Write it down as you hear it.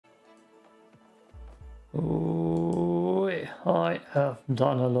Oh, I have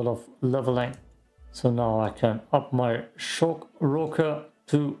done a lot of leveling. So now I can up my shock rocker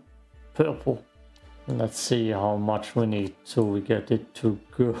to purple. Let's see how much we need so we get it to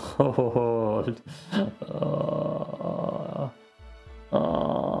gold.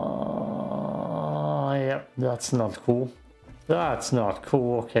 Yeah, that's not cool. That's not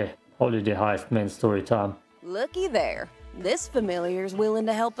cool. Okay, Holiday Heist main story time. Looky there. This familiar's willing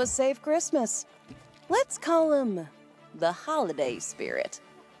to help us save Christmas. Let's call him the Holiday Spirit.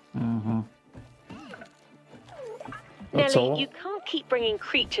 Mm-hmm. That's Nelly, all. you can't keep bringing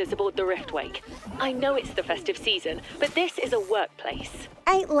creatures aboard the Riftwake. I know it's the festive season, but this is a workplace.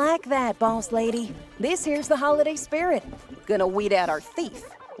 Ain't like that, boss lady. This here's the Holiday Spirit. Gonna weed out our thief,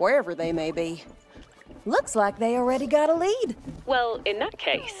 wherever they may be. Looks like they already got a lead. Well, in that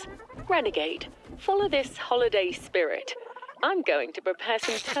case, Renegade, follow this Holiday Spirit. I'm going to prepare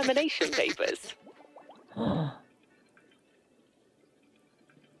some termination papers.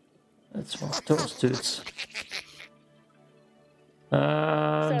 That's one of those dudes.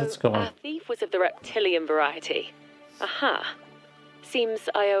 Let's go Our on. thief was of the reptilian variety. Aha. Seems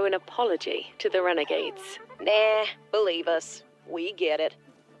I owe an apology to the renegades. Nah, believe us. We get it.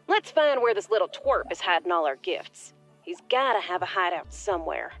 Let's find where this little twerp is hiding all our gifts. He's gotta have a hideout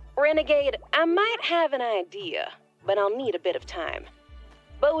somewhere. Renegade, I might have an idea, but I'll need a bit of time.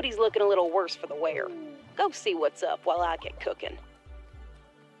 Bodie's looking a little worse for the wear. Go see what's up while I get cooking.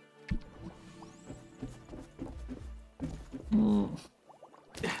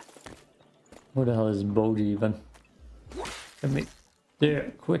 Where the hell is Bodhi even? Let me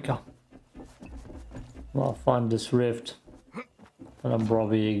there quicker. I'll find this rift. And I'm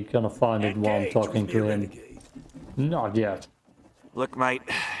probably gonna find it while I'm talking to him. Not yet. Look, mate,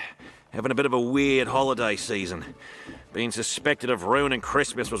 having a bit of a weird holiday season. Being suspected of ruining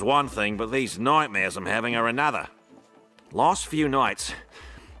Christmas was one thing, but these nightmares I'm having are another. Last few nights,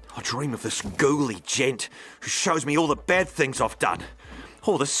 I dream of this ghouly gent who shows me all the bad things I've done.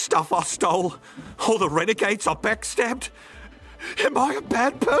 All the stuff I stole, all the renegades I backstabbed. Am I a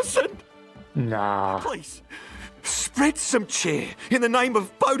bad person? Nah. Please, spread some cheer in the name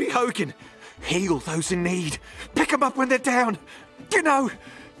of Bodhi Hogan. Heal those in need. Pick them up when they're down. You know,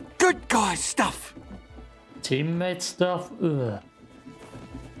 good guy stuff. Teammate stuff? Ugh.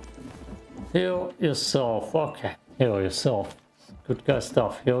 Heal yourself. Okay, heal yourself. Good guy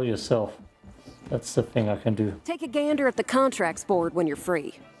stuff. Heal yourself. That's the thing I can do. Take a gander at the contracts board when you're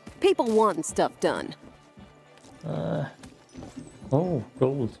free. People want stuff done. Oh,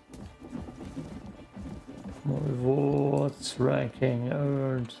 gold. More rewards, ranking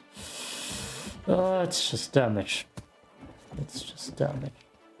earned. It's just damage. It's just damage.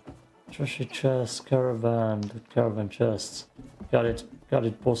 Treasure chest, caravan, the caravan chests. Got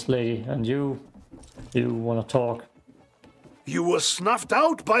it, boss lady. And you wanna talk? You were snuffed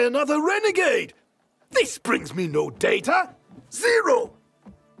out by another renegade! This brings me no data! Zero!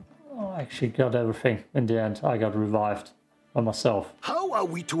 Oh, I actually got everything. In the end, I got revived by myself. How are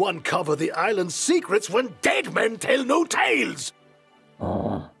we to uncover the island's secrets when dead men tell no tales?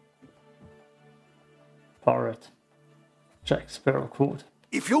 Pirate. Jack Sparrow quote.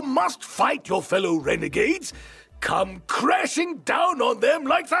 If you must fight your fellow renegades, come crashing down on them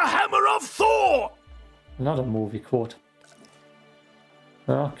like the hammer of Thor! Another movie quote.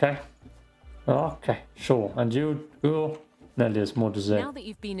 Okay. Okay, sure. And you go. Then there's more to say. Now that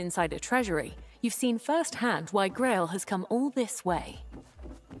you've been inside a treasury, you've seen firsthand why Grail has come all this way.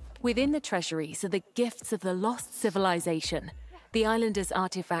 Within the treasuries are the gifts of the lost civilization. The islanders'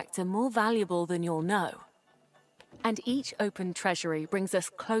 artifacts are more valuable than you'll know. And each open treasury brings us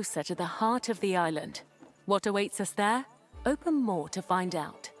closer to the heart of the island. What awaits us there? Open more to find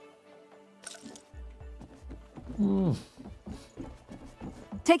out.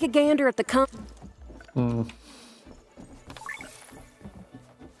 Take a gander at the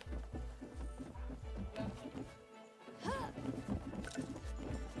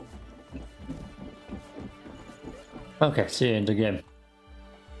Okay, see you in the game.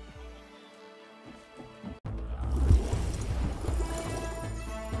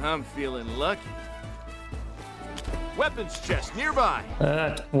 I'm feeling lucky. Weapons chest nearby.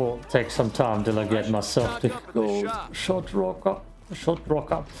 That will take some time till I get myself the gold shot rocker.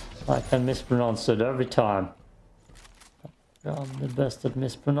 I can mispronounce it every time. I'm the best at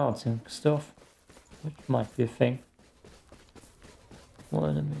mispronouncing stuff, which might be a thing. More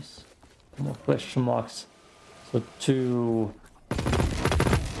enemies, more question marks. So two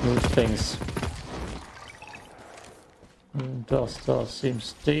things. Duster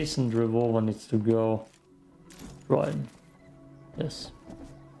seems decent. Revolver needs to go. Right. Yes.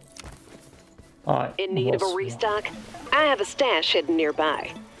 In need of a restock? I have a stash hidden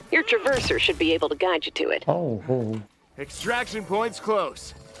nearby. Your traverser should be able to guide you to it. Oh. Extraction point's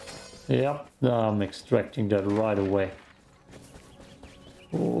close. Yep, I'm extracting that right away.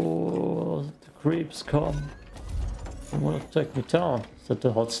 Oh, the creeps come. They wanna take me down. Is that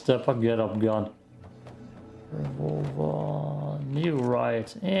the hot stepper get up gun? Revolver, new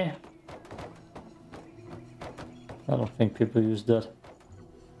riot. I don't think people use that.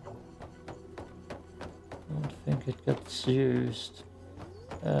 I don't think it gets used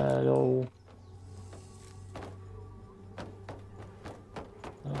at all.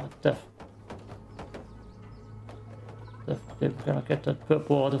 Definitely we're gonna get that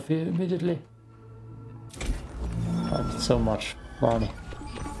purple out of here immediately. I need so much money.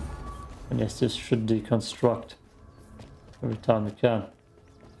 And yes, this should deconstruct every time we can.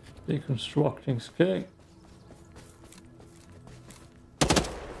 Deconstructing's king.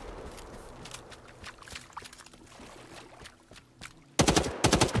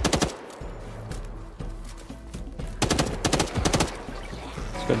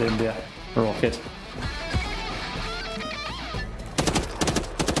 Let's get in there. Rocket.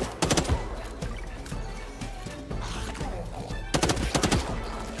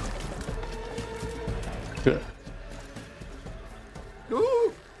 Good.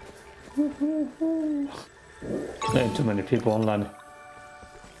 There ain't too many people online.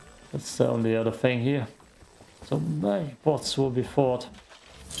 That's the only other thing here. So many bots will be fought.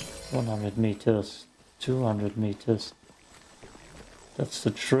 100 meters, 200 meters. That's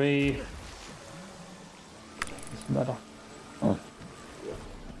the tree. Doesn't matter. Oh.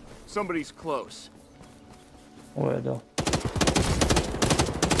 Somebody's close. Where though?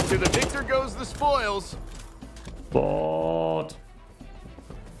 To the victor goes the spoils. Bot.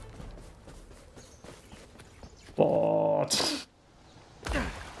 Bot.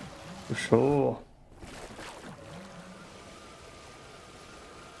 For sure.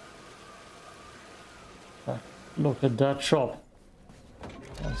 Look at that shop.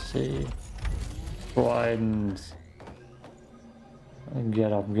 I see. Tridents.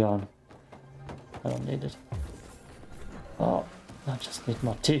 Get up gun. I don't need it. Oh, I just need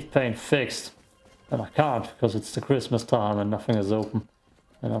my teeth paint fixed. And I can't because it's the Christmas time and nothing is open.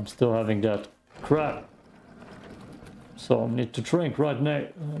 And I'm still having that crap. So I need to drink right now,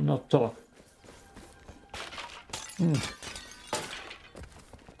 not talk.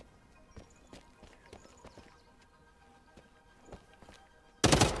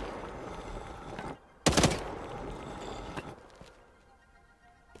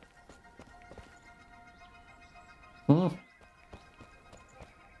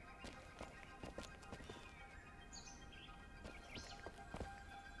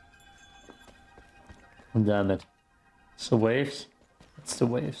 Damn it. It's the waves. It's the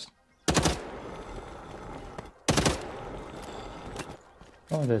waves.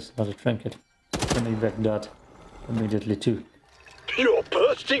 Oh, there's another trinket. Let me back that immediately too. You're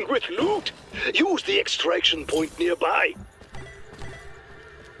bursting with loot. Use the extraction point nearby.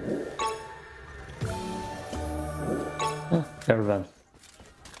 Caravan.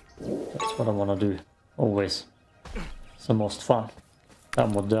 That's what I want to do. Always. It's the most fun.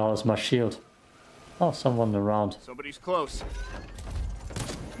 And what the hell is my shield? Oh, someone around. Somebody's close.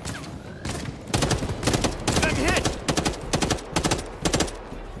 I'm hit.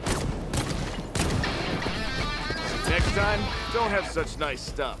 Next time, don't have such nice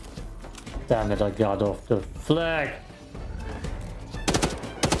stuff. Damn it, I got off the flag.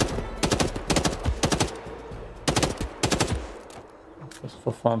 Just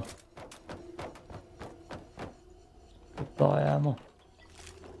for fun. Goodbye, ammo.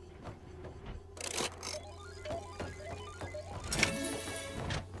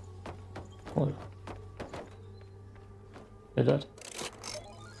 Oh. Did that?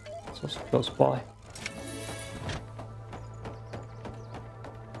 It's also close by.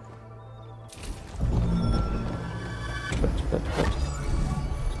 Good. Let's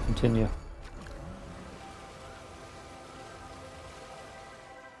continue.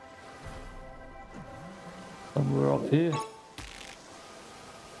 Somewhere up here.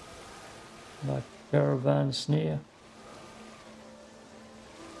 Like caravans near.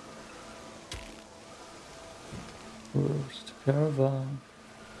 Where's the caravan?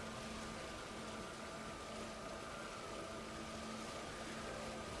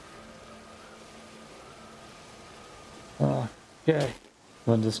 Okay.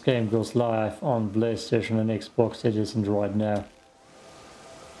 When this game goes live on PlayStation and Xbox, it isn't right now.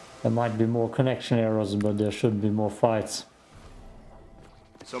 There might be more connection errors, but there should be more fights.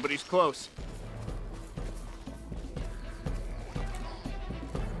 Somebody's close.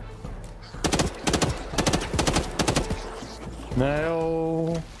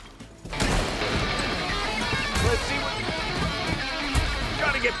 No. Let's see what...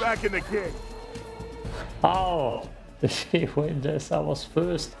 Gotta get back in the game. Oh, did he win this? I was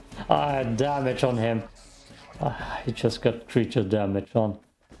first. I had damage on him. He just got creature damage on.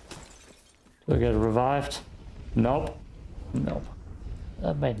 Do I get revived? Nope. Nope.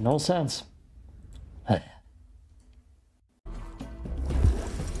 That made no sense.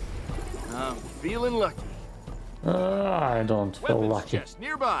 I'm feeling lucky. I don't feel Weapons lucky. chest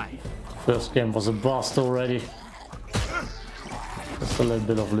nearby. First game was a bust already. Just a little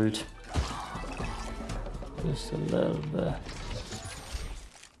bit of loot. Just a little bit.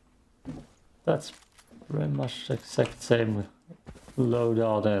 That's pretty much the exact same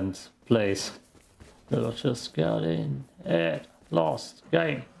loadout and place. I just got in it. Lost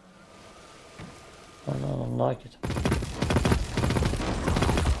game. I don't like it.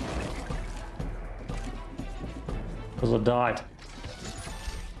 Because I died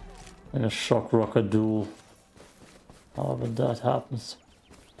in a shock rocket duel. However that happens.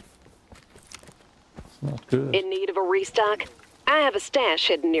 It's not good. In need of a restock? I have a stash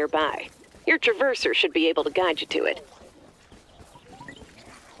hidden nearby. Your traverser should be able to guide you to it.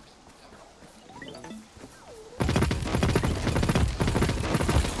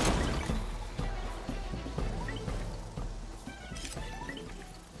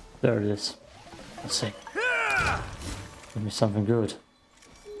 There it is. Let's see. Give me something good.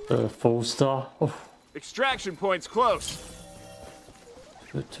 The 4-star. Oh, Extraction point's close.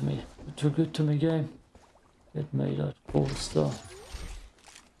 good to me. Too good to me, game. Get me that 4-star.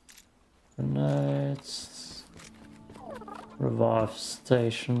 Grenades. Revive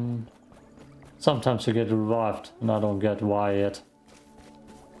station. Sometimes you get revived, and I don't get why yet.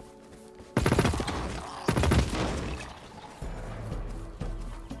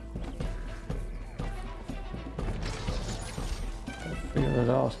 Figure it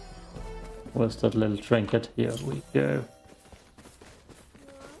out. Where's that little trinket? Here we go.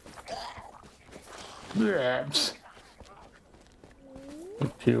 Blabs. He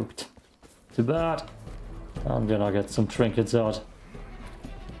puked. Too bad. I'm gonna get some trinkets out.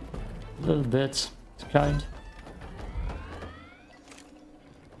 Little bits. It's kind.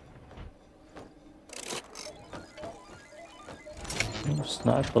 Oh,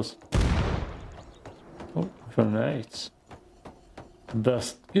 snipers. Oh, grenades.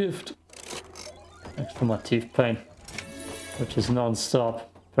 Best gift. Next to my teeth pain, which is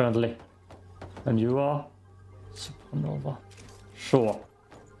non-stop apparently. And you are supernova. Sure,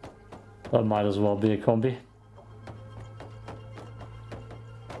 that might as well be a combi.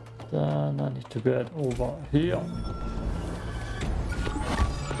 Then I need to get over here.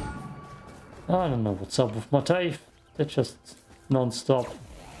 I don't know what's up with my teeth. They're just non-stop.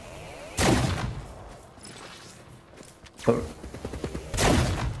 Oh.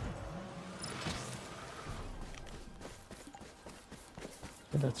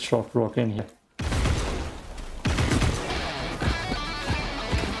 Let's shock rock in here.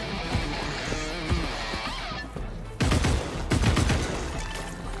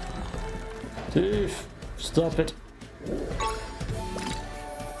 Thief, stop it.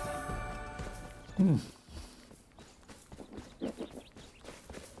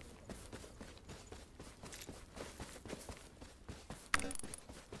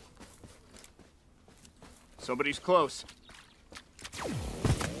 Somebody's close.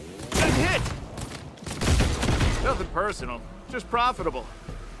 Good hit! Nothing personal, just profitable.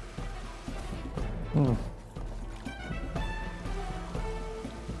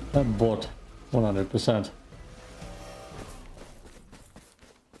 That bot, 100%.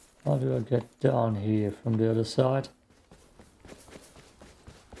 How do I get down here from the other side?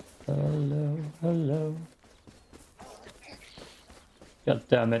 Hello, hello. God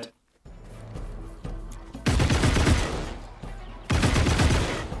damn it.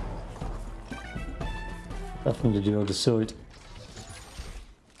 Definitely do the suit.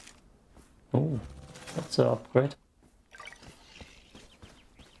 Oh, that's an upgrade.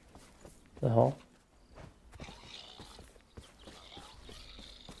 The hell?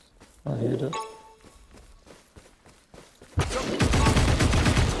 I hear that.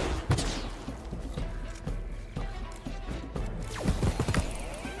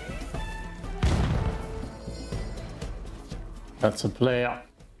 That's a player.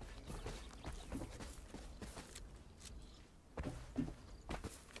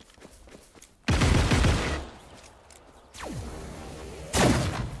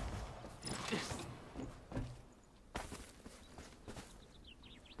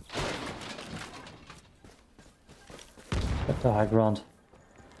 At the high ground.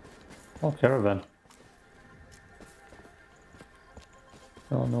 Oh, caravan.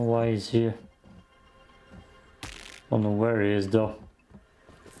 Don't know why he's here. Don't know where he is though.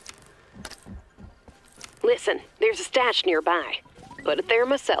 Listen, there's a stash nearby. Put it there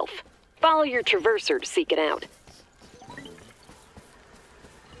myself. Follow your traverser to seek it out.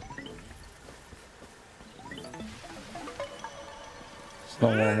 It's no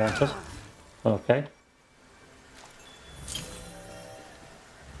one wanted. Okay.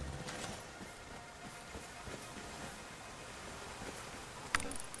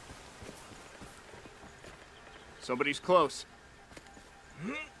 Somebody's close.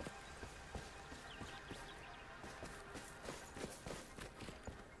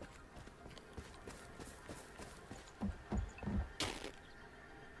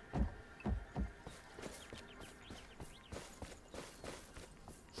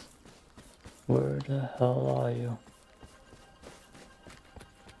 Where the hell are you?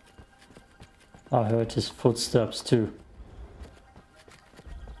 I heard his footsteps too.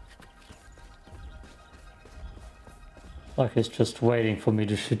 Like he's just waiting for me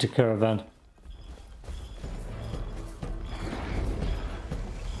to shoot the caravan.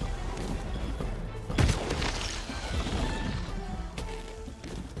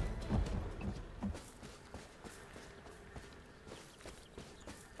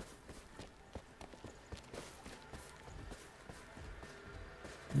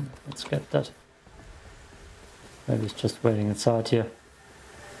 Let's get that. Maybe he's just waiting inside here.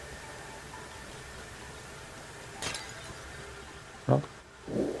 Oh.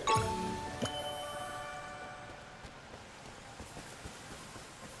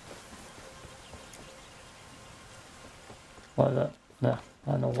 Why that? No,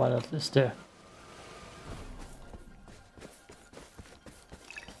 I know why that is there.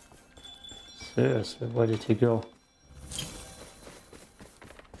 Seriously, where did he go?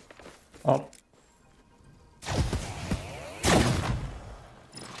 Up.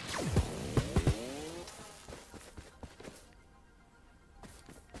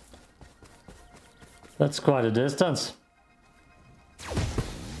 That's quite a distance.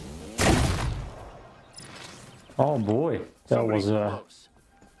 Oh boy, that was a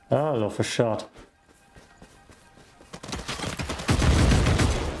hell of a shot.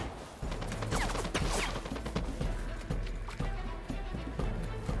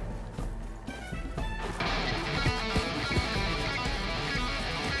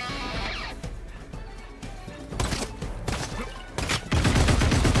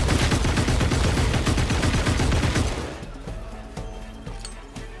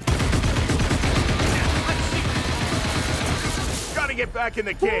 Get back in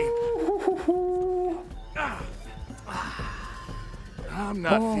the game. I'm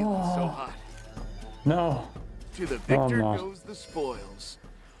not feeling so hot. No. To the victor goes the spoils.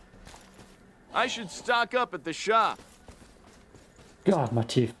 I should stock up at the shop. God, my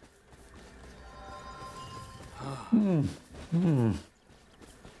teeth. Hmm. Hmm.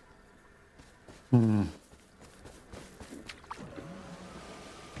 Hmm.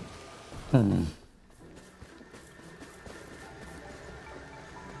 Hmm.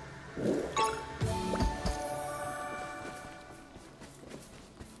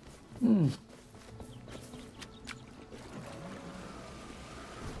 Hmm. Hmm.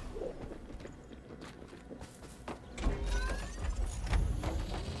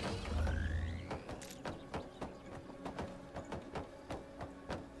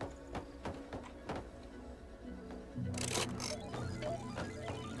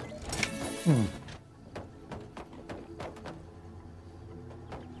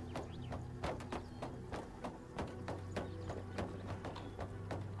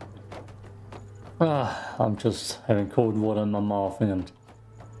 I'm just having cold water in my mouth and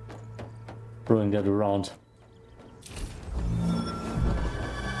throwing that around.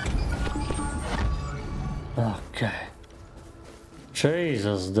 Okay.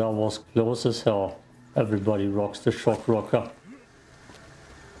 Jesus, that was close as hell. Everybody rocks the shock rocker.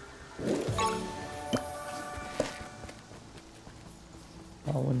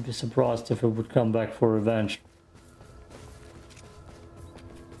 I wouldn't be surprised if it would come back for revenge.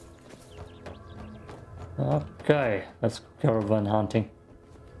 Okay, let's go caravan hunting.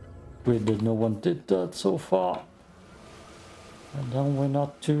 Weird that no one did that so far. And then we're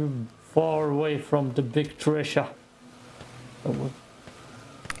not too far away from the big treasure.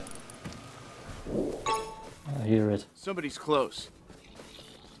 I hear it. Somebody's close.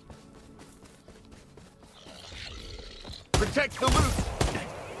 Protect the loot!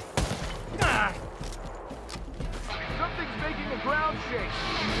 Ah! Something's making the ground shake.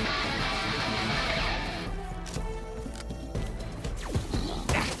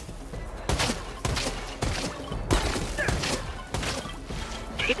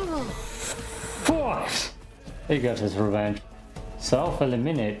 Fuck! He got his revenge.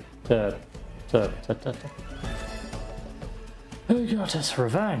 Self-eliminate. He got his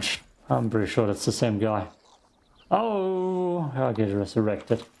revenge. I'm pretty sure that's the same guy. Oh, I'll get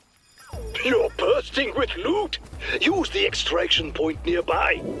resurrected. You're bursting with loot. Use the extraction point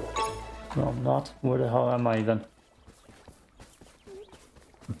nearby. No, I'm not. Where the hell am I even?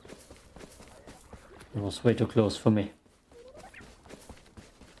 It was way too close for me.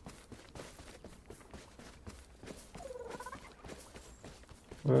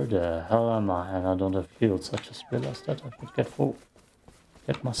 Where the hell am I? And I don't have shields. I just realized that I should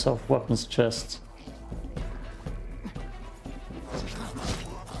get myself weapons chests.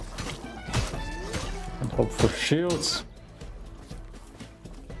 And hope for shields.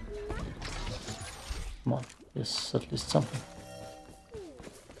 Come on, yes, at least something.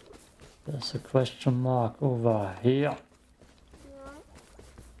 There's a question mark over here.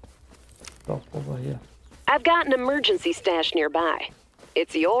 Drop over here. I've got an emergency stash nearby.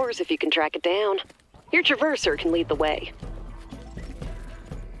 It's yours if you can track it down. Your traverser can lead the way.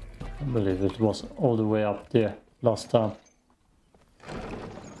 I believe it was all the way up there last time.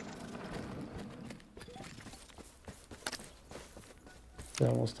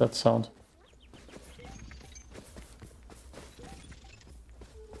 There was that sound.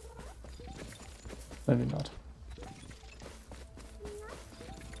 Maybe not.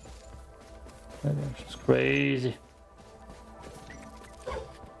 Maybe I'm just crazy.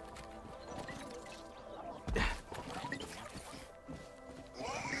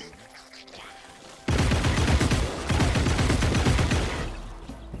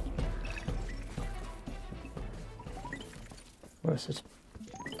 Where is it?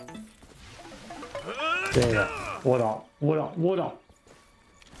 There. What up? What up? What up?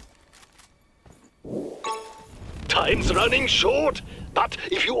 Time's running short, but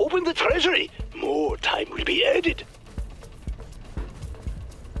if you open the treasury, more time will be added.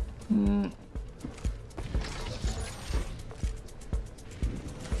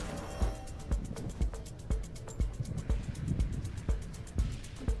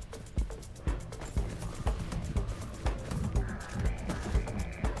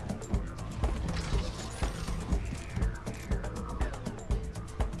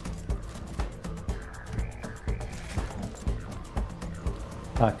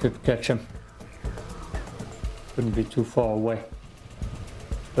 I could catch him. Couldn't be too far away.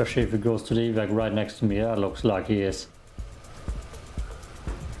 Especially if he goes to the evac right next to me. That looks like he is.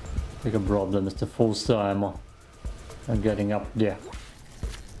 Bigger problem is the full star ammo and getting up there.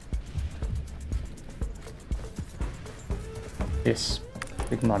 Yes,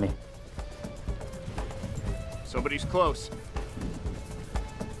 big money. Somebody's close.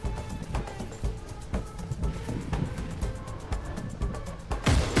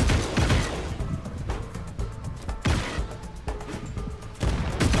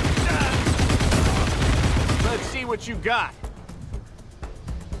 Let's see what you got.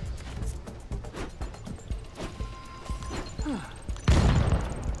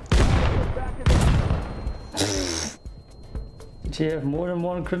 Did you have more than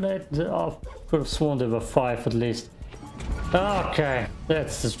one grenade? I could have sworn there were 5 at least. Okay,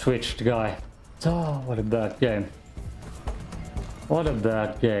 that's the switched guy. Oh, what a bad game. What a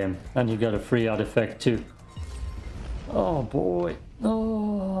bad game. And you got a free artifact too. Oh boy.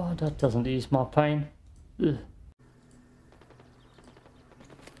 Oh, that doesn't ease my pain. Ugh.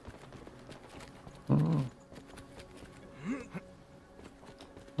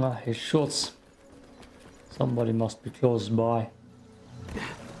 Ah, his shots. Somebody must be close by.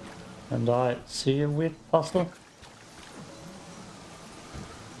 And I see a weird puzzle.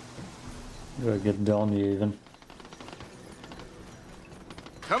 Do I get down here even?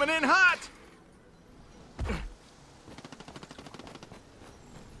 Coming in hot!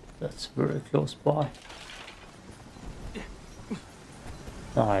 That's very close by.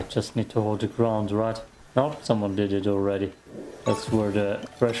 I just need to hold the ground, right? Nope, someone did it already. That's where the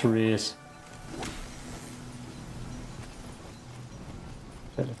treasury is.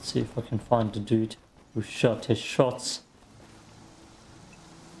 Okay, let's see if I can find the dude who shot his shots.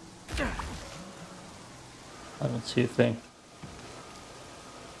 I don't see a thing.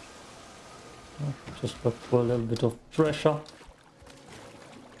 Oh, just look for a little bit of treasure.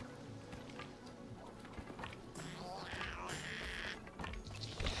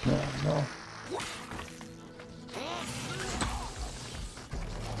 No.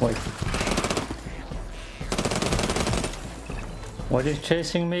 Wait. What is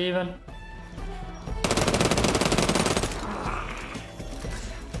chasing me even?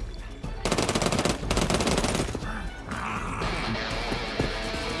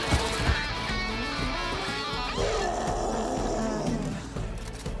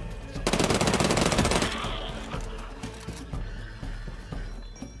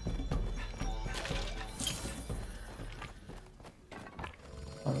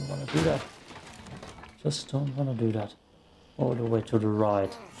 do that. Just don't wanna do that. All the way to the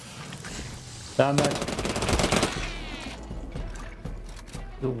right. Damn it.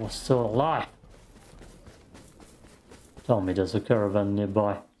 You were still alive. Tell me there's a caravan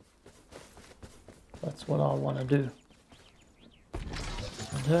nearby. That's what I wanna do.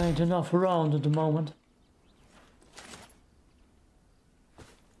 There ain't enough around at the moment.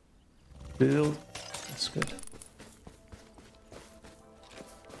 Build. That's good.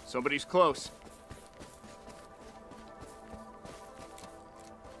 Somebody's close.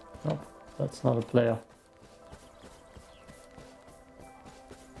 No, that's not a player.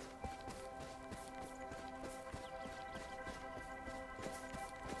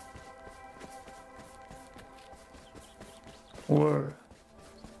 Or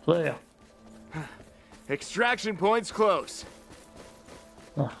player. Extraction point's close.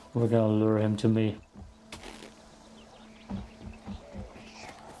 Ah, we're gonna lure him to me.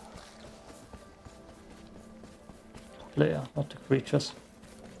 Player, not the creatures.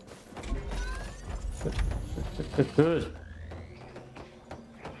 Good, good, good, good.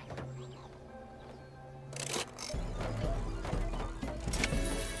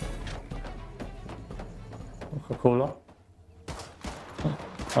 Coca-Cola. Oh,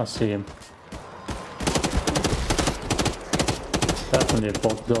 I see him. Definitely a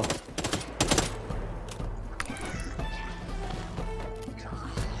bot though.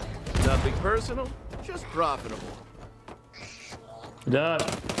 Nothing personal, just profitable. Dad.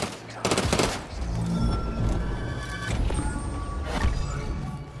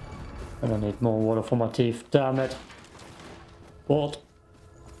 I don't need more water for my teeth, damn it. Bot.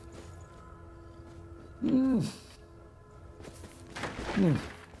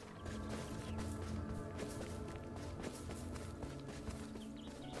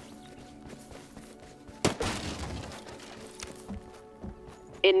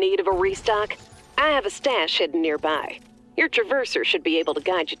 In need of a restock? I have a stash hidden nearby. Your traverser should be able to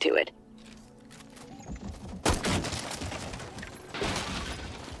guide you to it.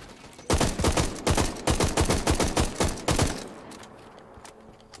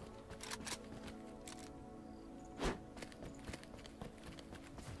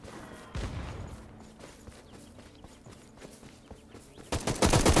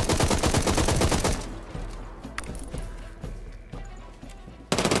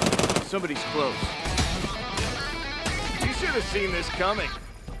 Somebody's close. You should have seen this coming.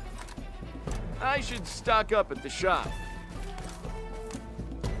 I should stock up at the shop.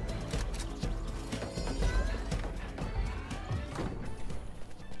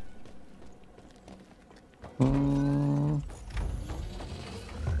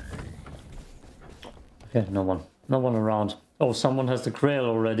 Okay, no one around. Oh, someone has the grail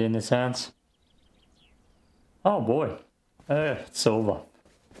already in his hands. Oh boy, it's over.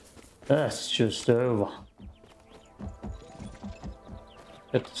 That's just over.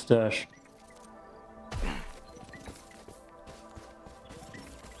 Get the stash.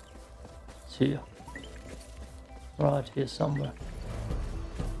 It's here. Right here somewhere.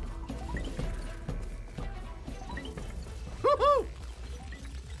 Woohoo!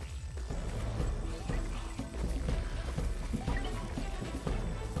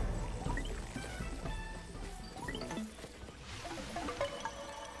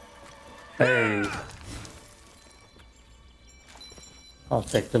 Hey. I'll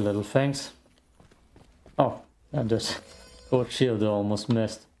take the little things. Oh, and this gold shield I almost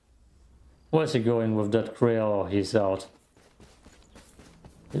missed. Where's he going with that grail? Oh, he's out.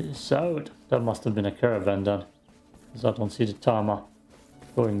 He's out. That must have been a caravan then. Because I don't see the timer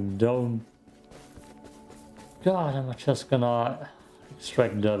going down. God, am I just gonna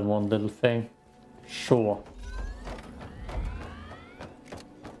extract that one little thing? Sure.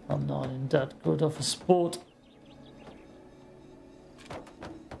 I'm not in that good of a sport.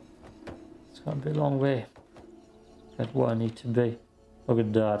 It's gonna be a long way. Get where I need to be. Look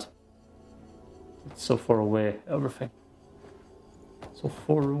at that. It's so far away, everything. So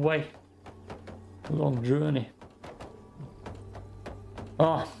far away. A long journey.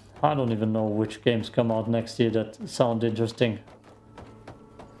 Ah, I don't even know which games come out next year that sound interesting.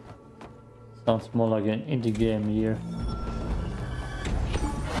 Sounds more like an indie game year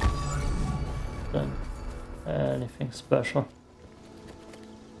than anything special.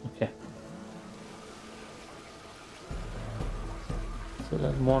 Okay. So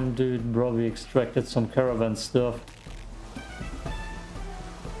that one dude probably extracted some caravan stuff.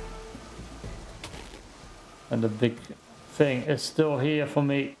 And the big thing is still here for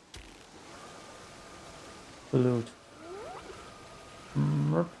me to loot.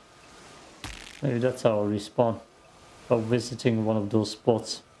 Maybe that's how I respawn. By visiting one of those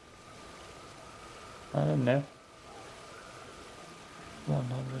spots. I don't know.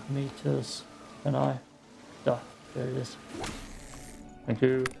 100 meters. Can I? Yeah, there it is. Thank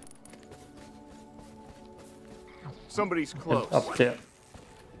you. Somebody's close. And up there.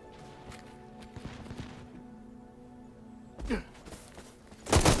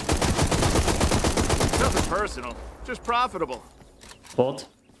 Nothing personal, just profitable. What?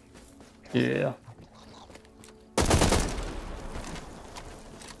 Yeah.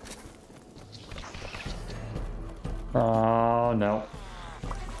 Oh no.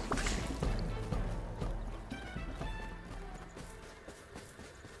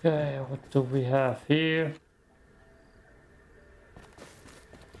 Okay, what do we have here?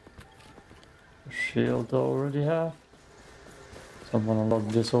 A shield already have. Someone unlocked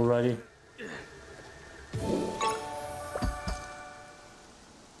this already.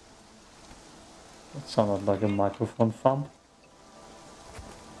 That sounded like a microphone thump.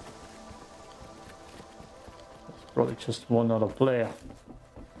 There's probably just one other player.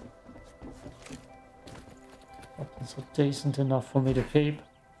 Weapons are decent enough for me to keep.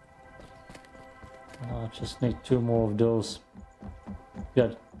 I just need 2 more of those.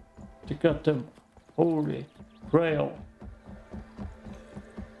 Got to get them. Holy grail.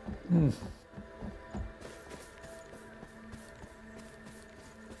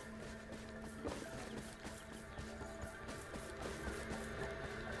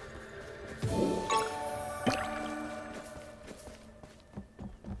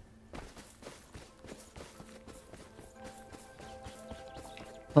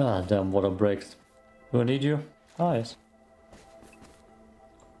 Ah, damn water breaks. Do I need you? Nice.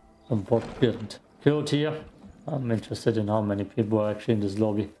 Some bot getting killed here. I'm interested in how many people are actually in this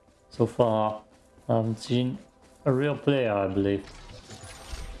lobby. So far, I haven't seen a real player, I believe.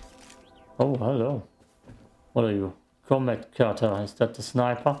 Oh, hello. What are you? Combat cutter. Is that the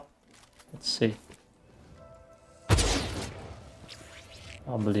sniper? Let's see.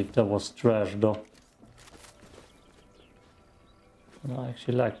 I believe that was trash though. And I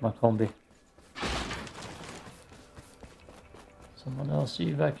actually like my combi. Someone else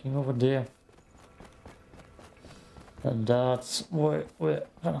evacuating over there. And that's where we're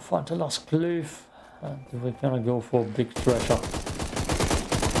gonna find the last kloof. And we're gonna go for a big treasure.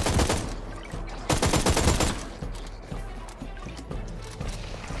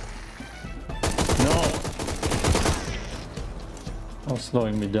 No! Oh,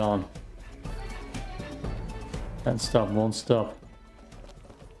 slowing me down. Can't stop, won't stop.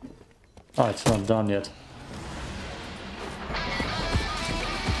 Oh, it's not done yet.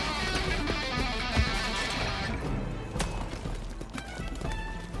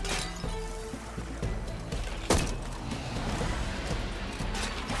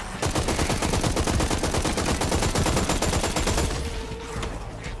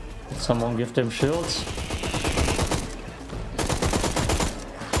 Someone give them shields.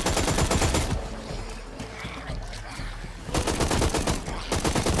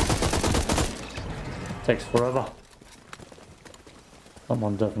 Takes forever.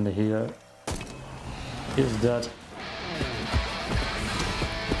 Someone definitely here is dead.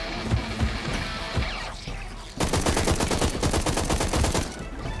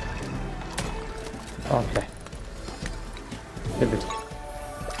 Okay. Give it.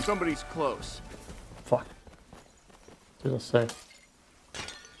 Somebody's close. Fuck. Did I say?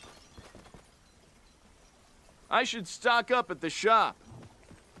 I should stock up at the shop.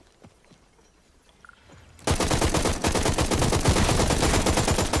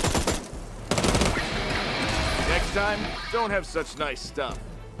 Next time, don't have such nice stuff.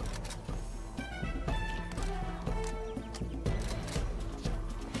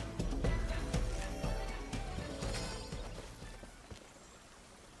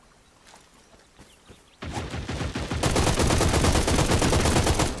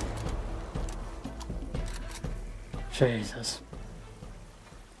 Jesus.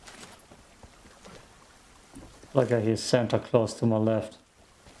 Like I hear Santa Claus to my left.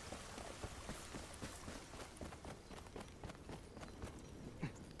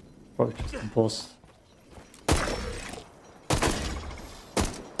 Probably just the boss.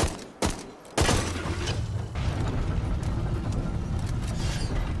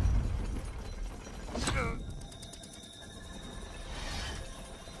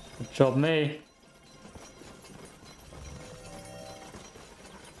 Good job, me.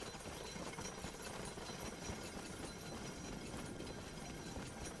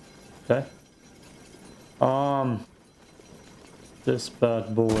 Okay. This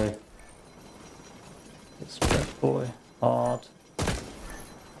bad boy. This bad boy. Hard.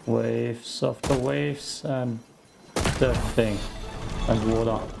 Waves, softer waves, and that thing. And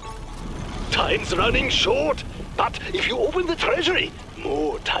water. Time's running short. But if you open the treasury,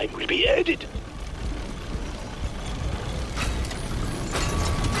 more time will be added.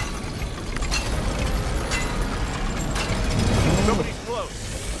 Somebody's close.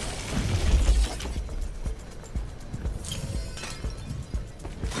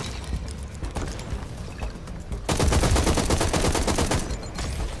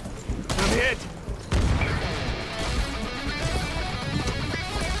 I'm hit.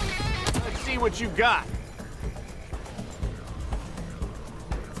 Let's see what you got.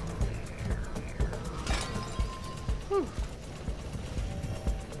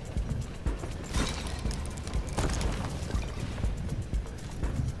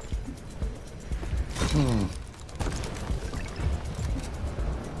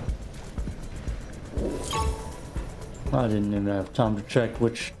 I didn't even have time to check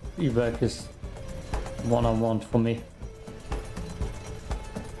which evac is one I want for me.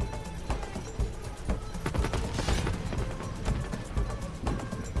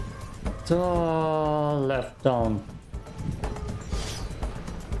 Left down.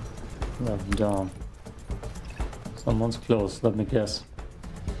 Left down. Someone's close, let me guess.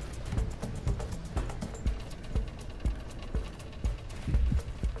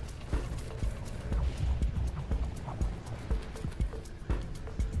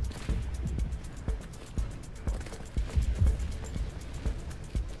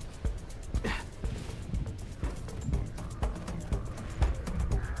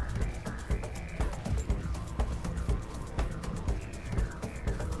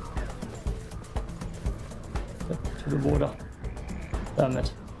 To the border. Damn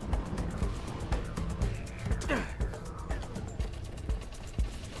it.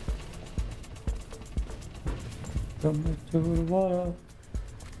 Come to the water.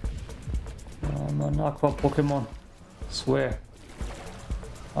 I'm an aqua Pokemon. Swear.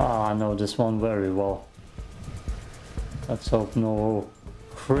 Ah, I know this one very well. Let's hope no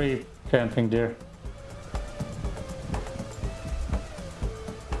creep camping there.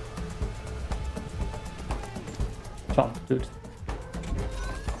 Jump, dude.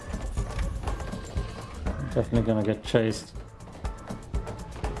 I'm definitely gonna get chased.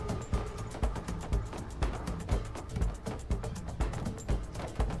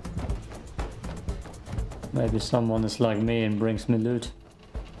 Maybe someone is like me and brings me loot.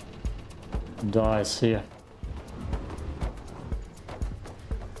 Dies here.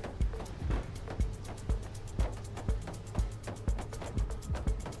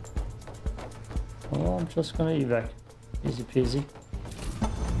 Oh, I'm just gonna evac. Easy peasy.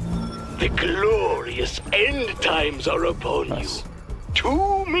 The glorious end times are upon Nice. you.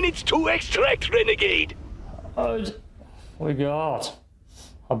 2 minutes to extract, renegade. Oh, we got.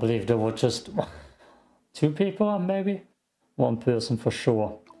 I believe there were just 2 people, maybe 1 person for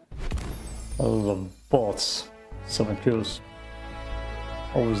sure. All the bots, 7 kills.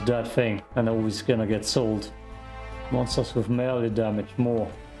 Always that thing, and always gonna get sold. Monsters with melee damage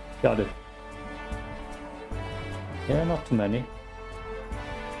more. Got it. Yeah, not too many.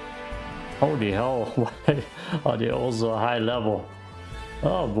 Holy hell, why are they also high level?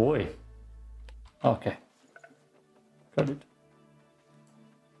 Oh boy. Okay. Got it.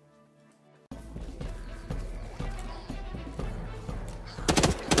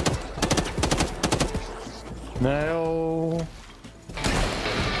 No.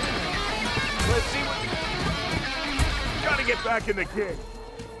 Let's see what... Gotta get back in the kid.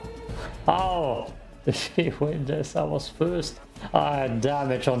 Oh, did he win this? I was first. I had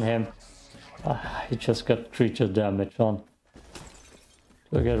damage on him. He just got creature damage on.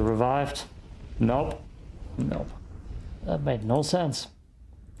 Do I get revived? Nope. Nope. That made no sense.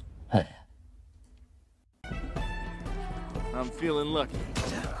 I'm feeling lucky.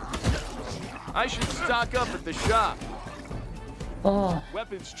 I should stock up at the shop. Oh,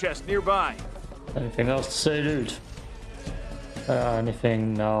 Weapons chest nearby. anything else to say, dude?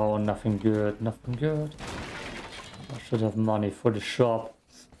 Anything? No, nothing good. Nothing good. I should have money for the shop.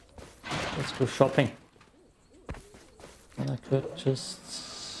 Let's go shopping. And I could just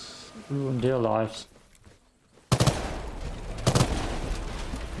ruin their lives.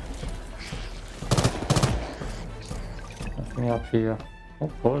 Nothing up here.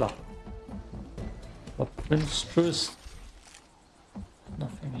 Oh, cola. Weapons truce.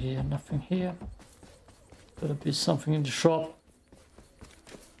 Nothing here, nothing here. Better be something in the shop.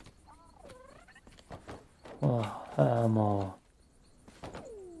 Oh, ammo.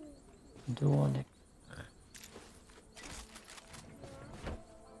 Doing.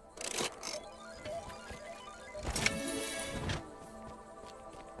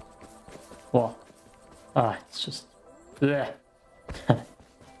 What? Ah, it's just bleh.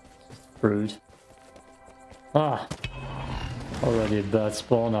 Rude. Ah! Already a bad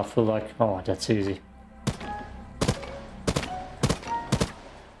spawn, I feel like... Oh, that's easy.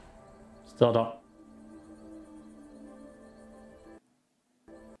 Start up.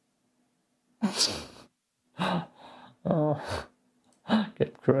 Oh.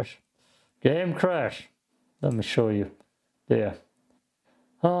 Game crash. Game crash! Let me show you. There.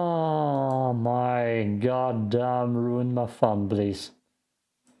 Oh my goddamn, ruin my fun, please.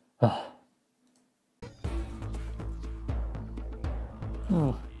 Oh.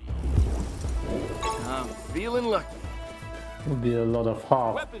 I'm feeling lucky. Will be a lot of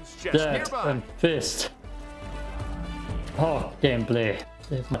half Weapons chest dead nearby. and pissed. Oh, gameplay.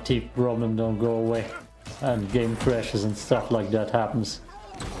 If my teeth problem don't go away and game crashes and stuff like that happens.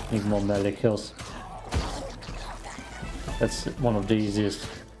 Need more melee kills. That's one of the easiest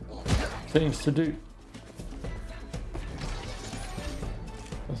things to do.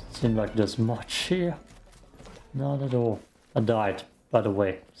 Doesn't seem like there's much here. Not at all. I died, by the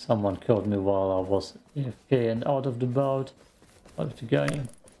way. Someone killed me while I was AFK and out of the boat. Out of the game.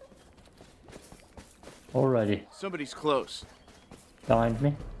 Already. Somebody's close. Behind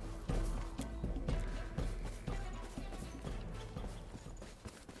me.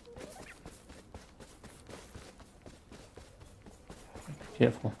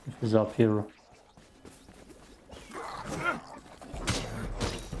 Careful, if he's up here.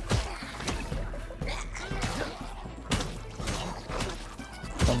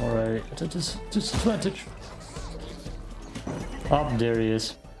 I'm already at a disadvantage. Up there he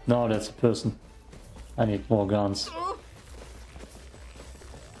is. No, that's a person. I need more guns.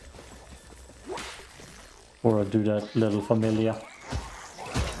 Or I do that little familiar.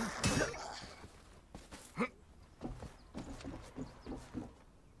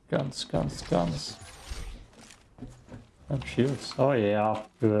 Guns, guns, guns. And shields. Oh yeah,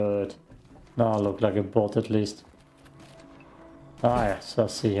 good. Now I look like a bot at least. Ah yes, I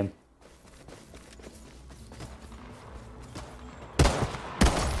see him.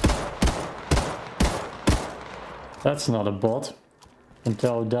 That's not a bot. Can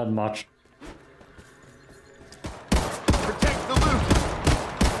tell that much. Protect the loot.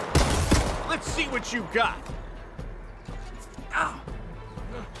 Let's see what you got. Ow.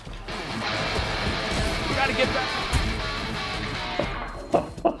 We gotta get back.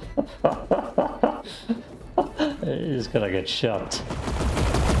 He's gonna get shot.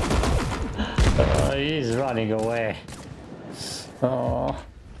 He's running away. Oh.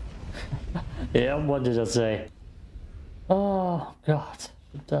 Yeah, what did I say? Oh god.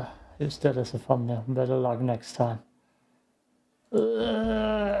 Use that as a thumbnail. Better luck next time.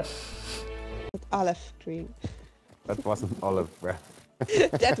 Olive green. That wasn't olive, bruh.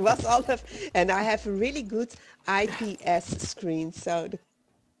 That was olive, and I have a really good IPS screen, so.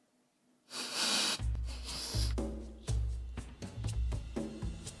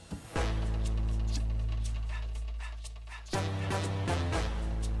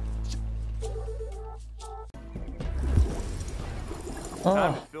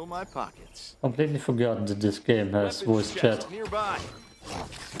 Time to fill my pockets. Completely forgot that this game has voice chat. Nearby.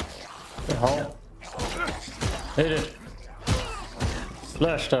 The hell? Hit it!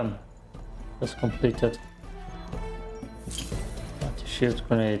 Slash them! Just completed. Anti-shield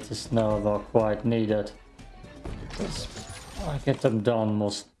grenade is never quite needed. Because I get them down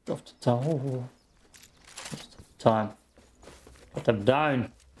most of the time. Oh, most of the time. Get them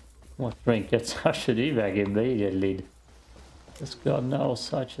down! What trinkets? I should evac immediately. This god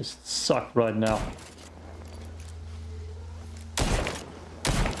knows I just suck right now.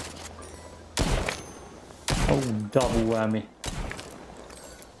 Oh, double whammy.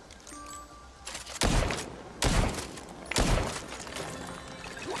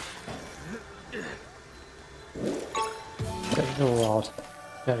 Get it all out.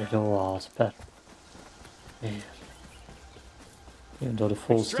 Get it all out, but... Yeah. Even though the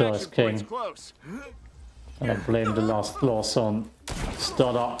full star is king. And I blame the last loss on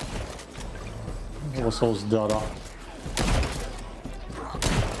Stutter. Also Stutter.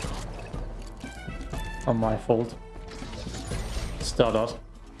 Not my fault. Stuttered.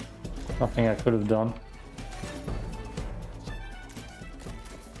 Nothing I could have done.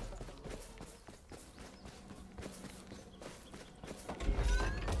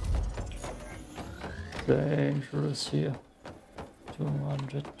 Dangerous here.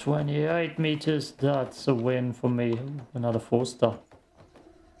 228 meters, that's a win for me. Another 4-star.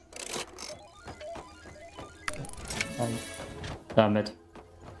 Damn it.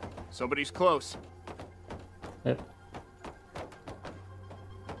 Somebody's close. Yep.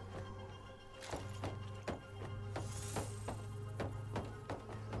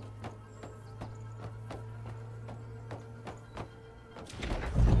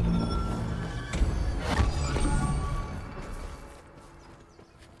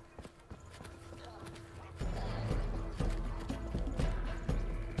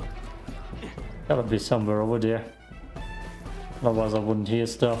 Gotta be somewhere over there. Otherwise I wouldn't hear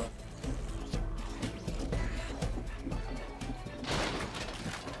stuff.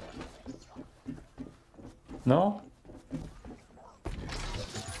 No?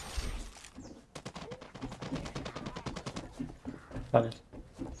 Got it.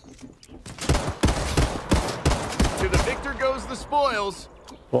 To the victor goes the spoils.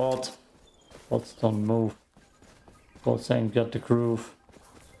 What? Bots don't move. Bots ain't got the groove.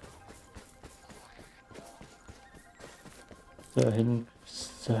 The hidden...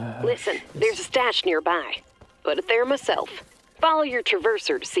 Listen, there's a stash nearby. Put it there myself. Follow your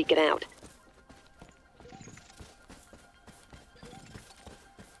traverser to seek it out.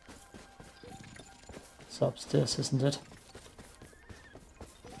 It's upstairs, isn't it?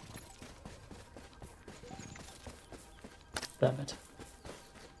 Damn it.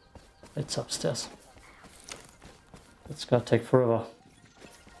 It's upstairs. It's gonna take forever.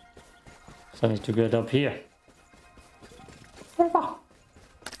 So I need to get up here.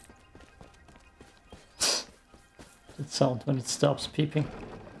 That sound when it stops peeping.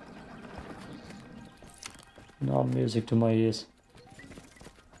 Now music to my ears.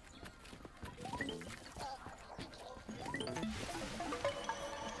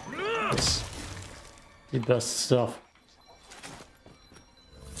 It's the best stuff.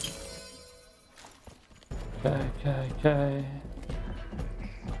 Okay.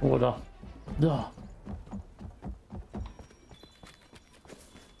 Order. Duh.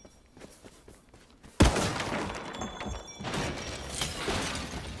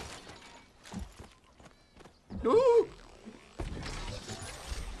 Ooh.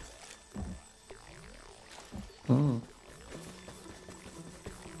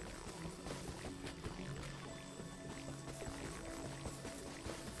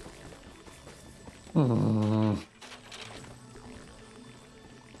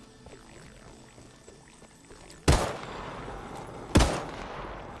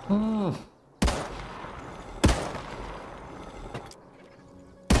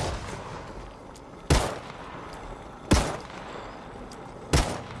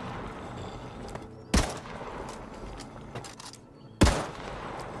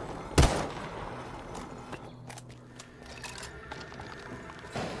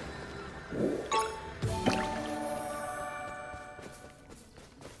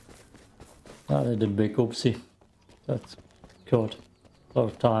 I did a big oopsie. That's good. A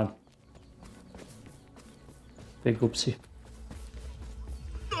lot of time. Big oopsie.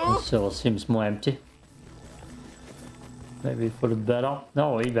 So it seems more empty. Maybe for the better.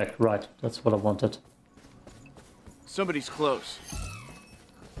 No, evac, right. That's what I wanted. Somebody's close.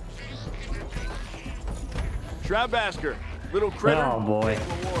 Trapbasker, little critter. Oh boy.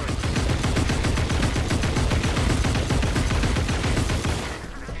 Reward.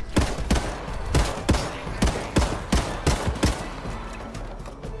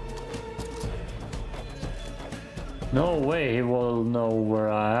 No way he will know where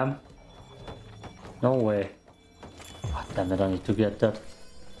I am. No way. Oh, damn it, I need to get that.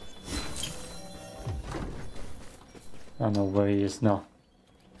 I know where he is now.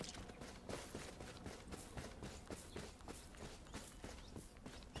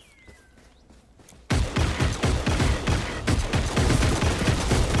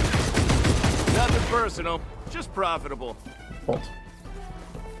 Nothing personal, just profitable. What?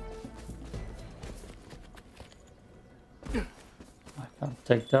 I can't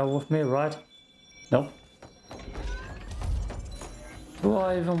take that with me, right? Nope. Do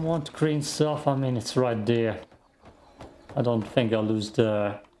I even want green stuff? I mean, it's right there. I don't think I'll lose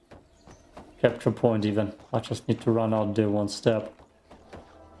the capture point even. I just need to run out there one step.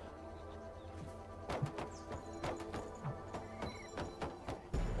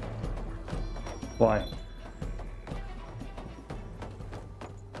 Why?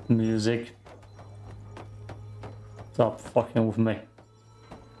 Music. Stop fucking with me.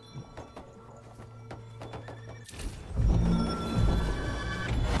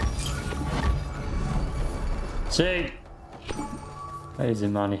 See? Easy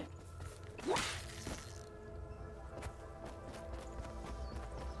money.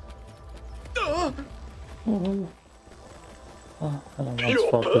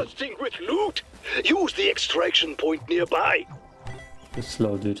 You're bursting with loot. Use the extraction point nearby. Too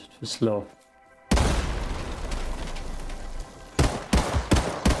slow, dude. Too slow.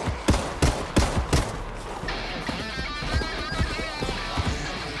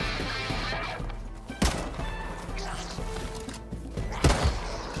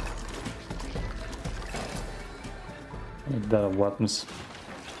 Need better weapons.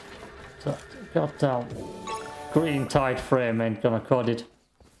 So, goddamn green tight frame ain't gonna cut it.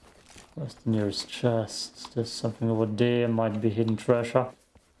 Where's the nearest chest? There's something over there, might be hidden treasure.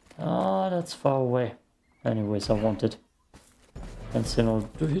 Ah, that's far away. Anyways, I want it. And see no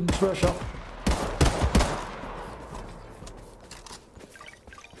the hidden treasure.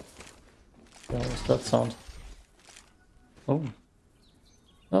 What was that sound? Oh.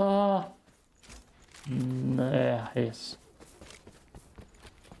 Ah. Nah, yes.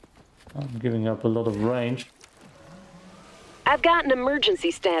 I'm giving up a lot of range. I've got an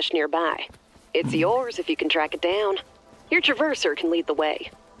emergency stash nearby. It's yours if you can track it down. Your traverser can lead the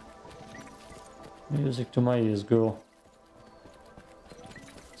way. Music to my ears, girl.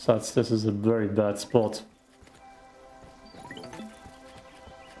 Besides, this is a very bad spot.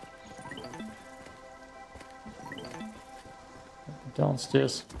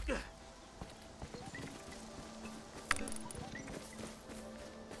 Downstairs.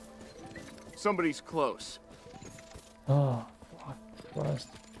 Somebody's close. Oh, fuck Christ.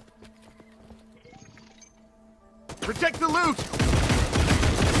 Protect the loot!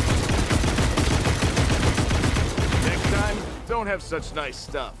 Next time, don't have such nice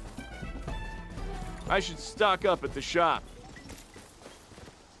stuff. I should stock up at the shop.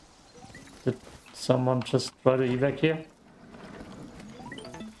 Did someone just try to evac here?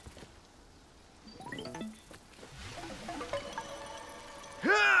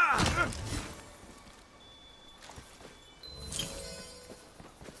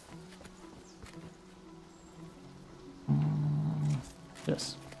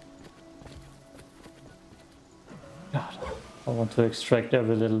 Yes. God, I want to extract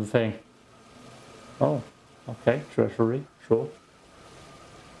every little thing. Oh, okay, treasury, sure.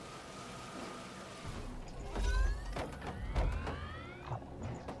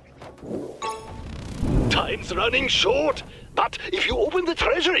 Time's running short, but if you open the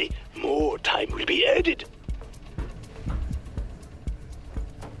treasury, more time will be added.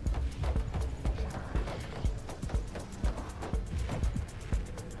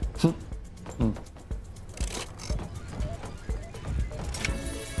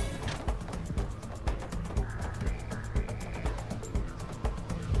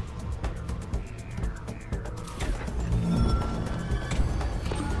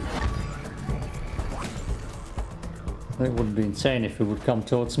 It would be insane if it would come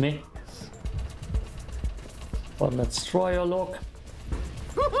towards me. But let's try our luck.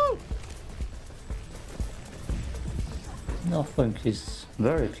 I think he's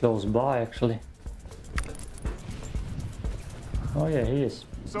very close by, actually. Oh yeah, he is.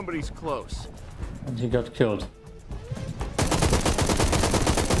 Somebody's close. And he got killed.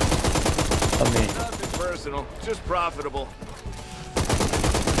 I mean, Nothing personal, just profitable.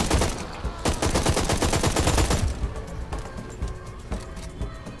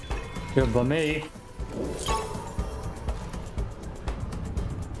 killed by me.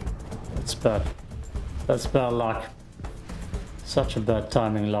 That's bad. That's bad luck. Such a bad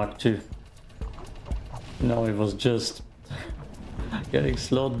timing luck too. No, it was just getting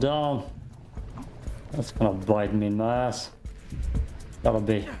slowed down. That's gonna bite me in my ass. Gotta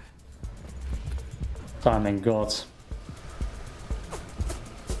be. Timing gods.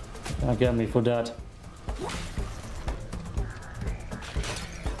 Gonna get me for that.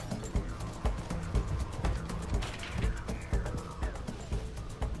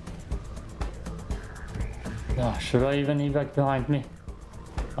 Oh, should I even evac behind me?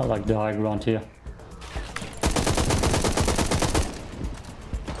 I like the high ground here.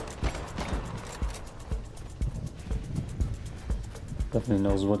 Definitely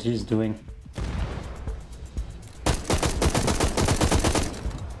knows what he's doing.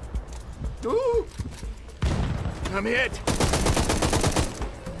 Ooh! I'm hit!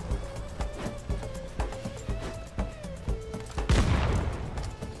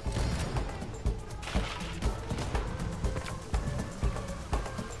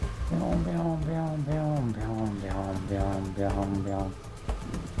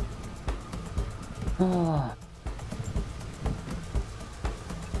 Ah.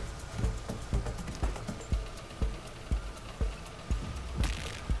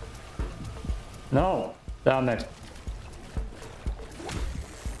 No, damn it.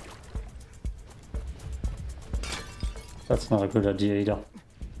 That's not a good idea either.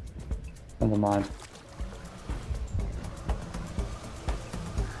 Never mind.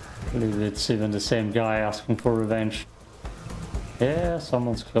 I believe it's even the same guy asking for revenge. Yeah,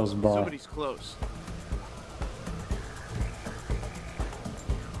 someone's close by. Somebody's close.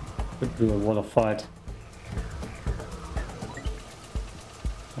 Could be a wall of fight.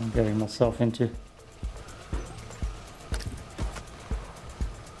 I'm getting myself into.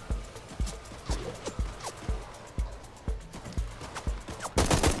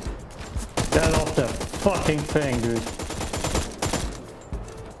 fucking thing, dude.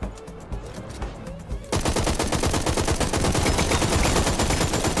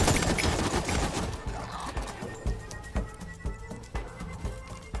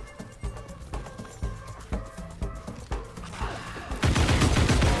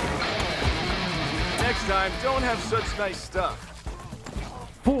 Next time, don't have such nice stuff.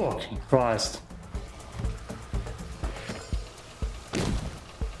 Fucking Christ.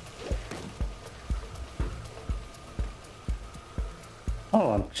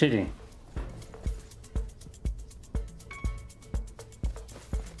 Oh, I'm cheating.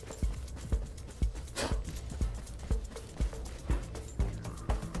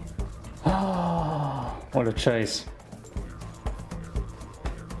 Ah, what a chase.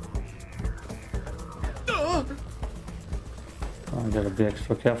 I gotta be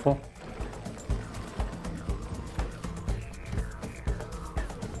extra careful.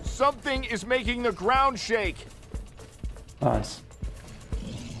 Something is making the ground shake. Nice.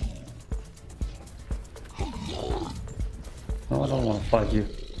 No, I don't want to fight you.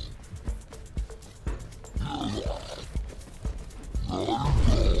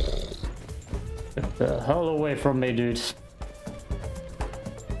 Get the hell away from me, dude.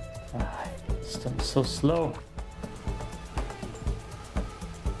 Ah, this thing's so slow.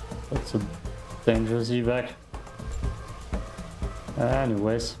 That's a dangerous evac.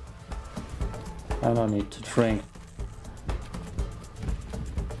 Anyways. And I need to drink.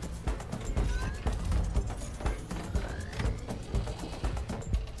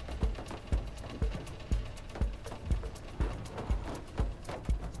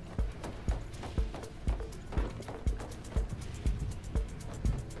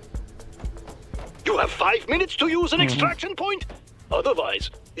 You have 5 minutes to use an extraction point. Otherwise,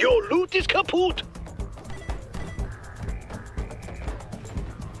 your loot is kaput.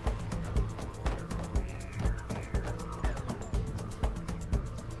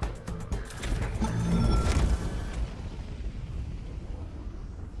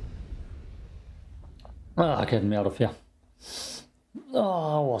 Ah, get me out of here.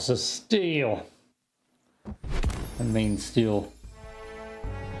 Oh, was a steal. I mean steal.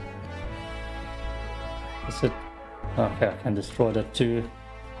 Is it? Okay, I can destroy that too.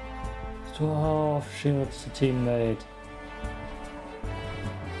 Oh shit, it's a teammate.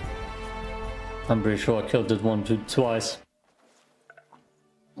 I'm pretty sure I killed that one twice.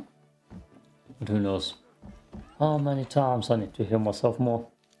 But who knows? How many times? I need to hear myself more.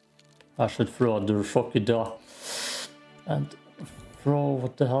 I should throw out the shocky door. And throw,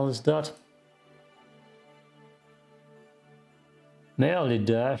 what the hell is that? Merely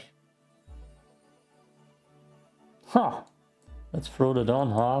dash. Huh. Let's throw that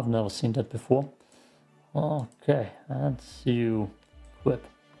on, huh? I've never seen that before. Okay, and you equip.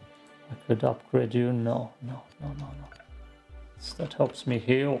 I could upgrade you. No. That helps me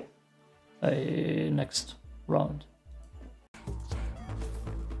heal. Next round.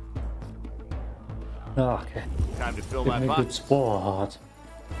 Okay. Time to fill Give my me a good pockets. spot.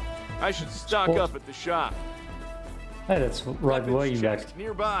 I should stock up at the shop. Hey, that's right where you back. Just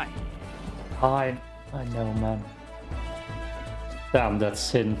nearby. I know, man. Damn, that's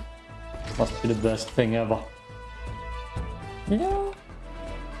hidden. Must be the best thing ever. Yeah.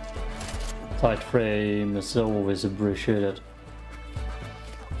 Tight frame is always appreciated.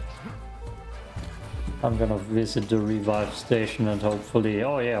 I'm gonna visit the revive station and hopefully...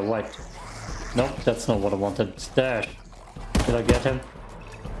 Oh yeah, wait. Nope, that's not what I wanted. Stash. Did I get him?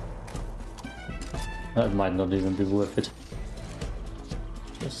 That might not even be worth it.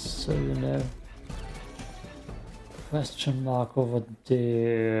 Just so you know. Question mark over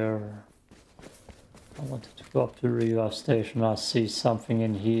there. I wanted to go up to the revive station. I see something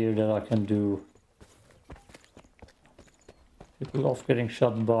in here that I can do. People off getting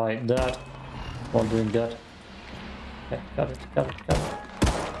shot by that. While doing that. Okay, got it.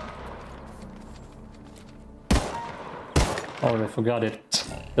 Oh, I forgot it.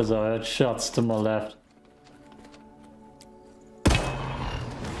 Because I had shots to my left.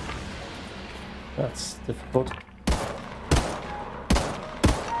 That's difficult.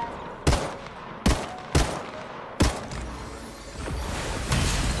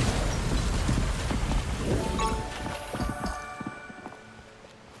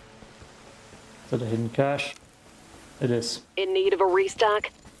 To the hidden cache. It is. In need of a restock?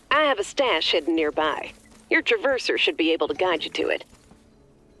 I have a stash hidden nearby. Your traverser should be able to guide you to it.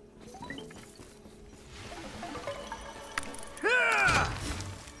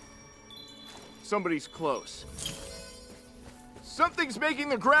 Somebody's close. Something's making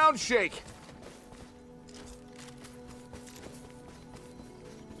the ground shake.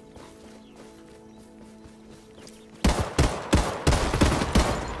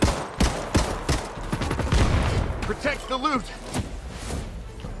 the loot.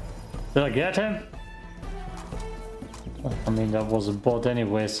 Did I get him? I mean, that was a bot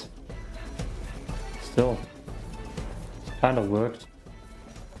anyways. Still, kind of worked.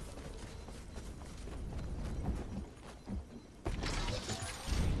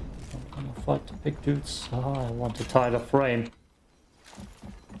 I'm gonna fight the big dudes. Oh, I want to tie the frame.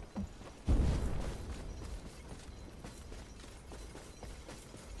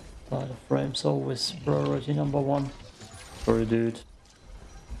 Tie the frame's always priority number one for a dude.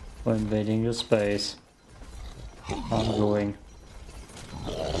 We're invading your space. I'm going.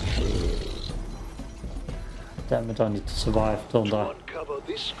 Damn it, I need to survive, don't I? Uncover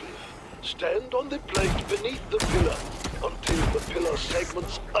this cliff. Stand on the plate beneath the pillar until the pillar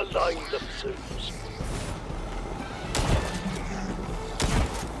segments align themselves.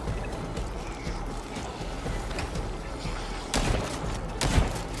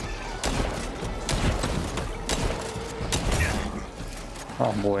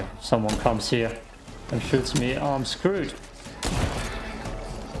 Oh boy, someone comes here and shoots me, I'm screwed.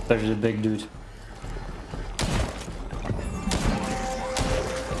 Especially the big dude.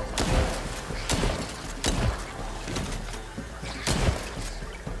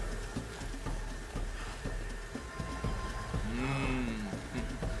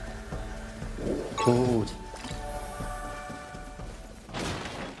 Good.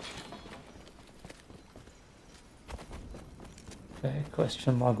 Okay,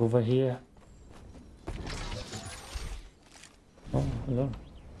 question mark over here. Oh, hello.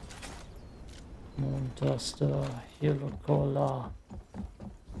 Monster, yellow collar.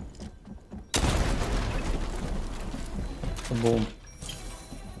 Boom.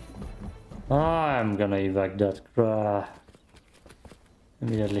 I'm gonna evac that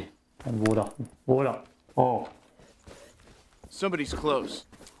immediately. And water. Water. Oh. Somebody's close.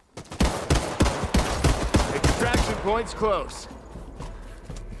 Extraction point's close.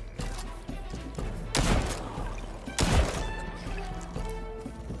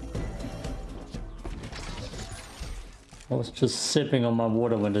 I was just sipping on my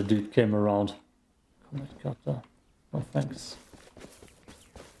water when the dude came around. Copter. No thanks.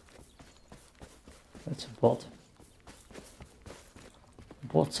 That's a bot.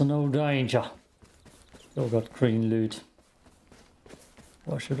 Bots are no danger. Still got green loot.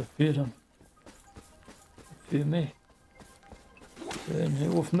 Why should I fear them? They fear me. They're in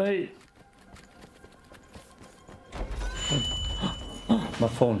here with me. My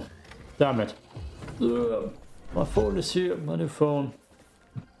phone. Damn it. My phone is here. My new phone.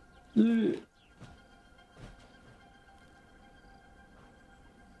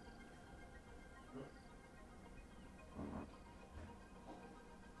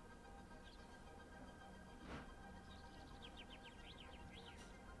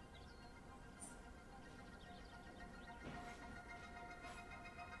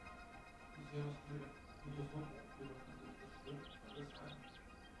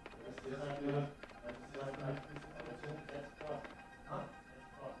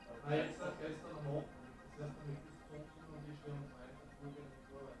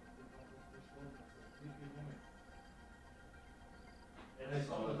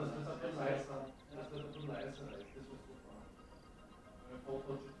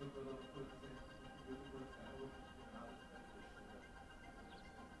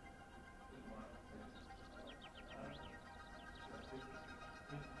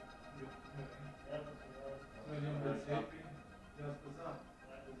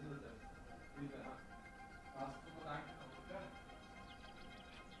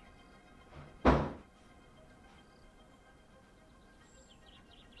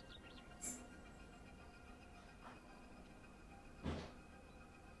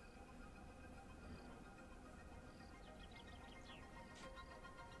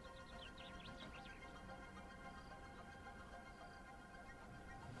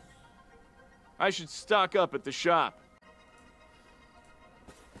 I should stock up at the shop.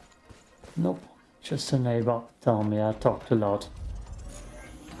 Nope, just a neighbor telling me I talk too loud.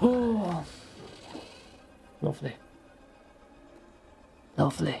 Oh, lovely.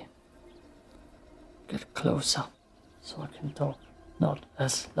 Lovely. Get closer so I can talk not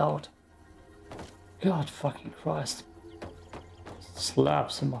as loud. God fucking Christ.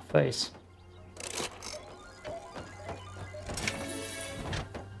 Slaps in my face.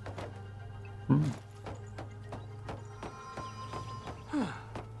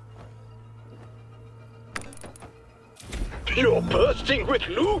 You're bursting with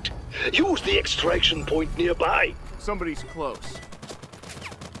loot! Use the extraction point nearby! Somebody's close.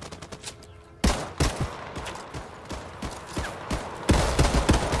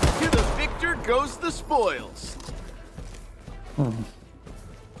 To the victor goes the spoils.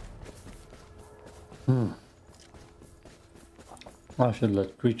 I should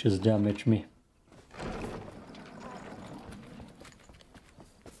let creatures damage me.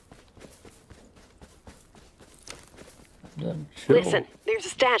 Then chill. Listen, there's a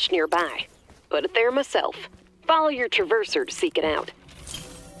stash nearby. Put it there myself. Follow your traverser to seek it out.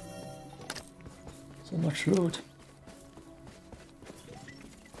 So much loot.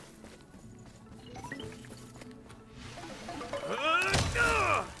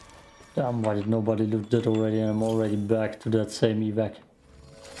 Damn, why did nobody loot that already? And I'm already back to that same evac.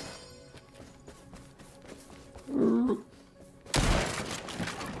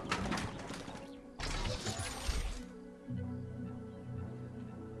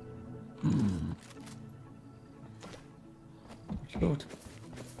 Much loot.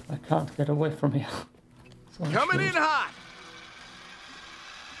 I can't get away from here. So much Coming loot. in hot.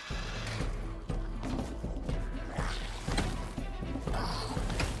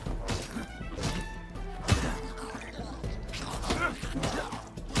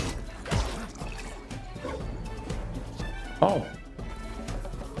 Oh.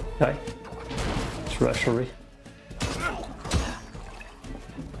 Okay. Treasury.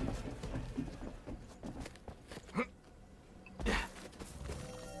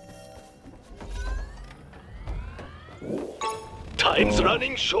 Time's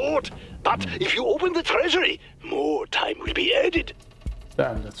running short, but if you open the treasury, more time will be added.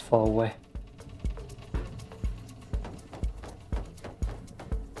 Damn, that's far away.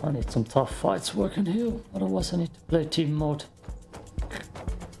 I need some tough fights working here, otherwise I need to play team mode.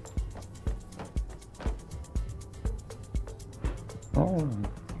 Oh,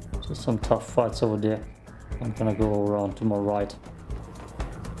 just some tough fights over there. I'm gonna go around to my right.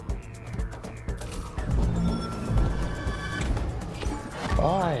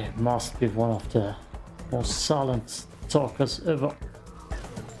 I must be one of the most silent talkers ever.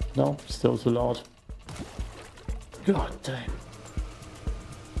 No, still too loud. God damn.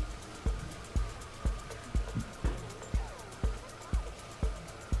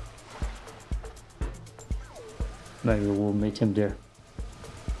 Maybe we'll meet him there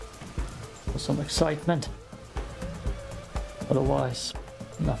for some excitement. Otherwise,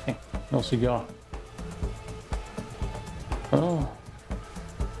 nothing. No cigar. Oh.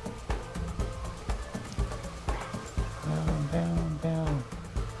 Down, down.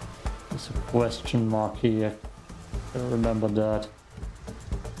 There's a question mark here. I remember that.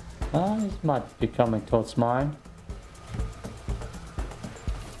 It might be coming towards mine.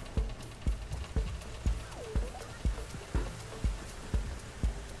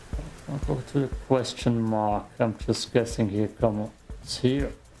 I'll go to the question mark. I'm just guessing here. Come on. It's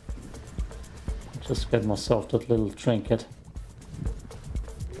here. Just get myself that little trinket.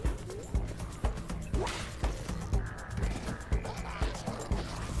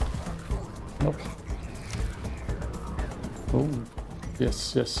 Nope. Oh,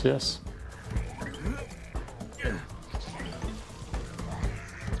 yes, yes, yes.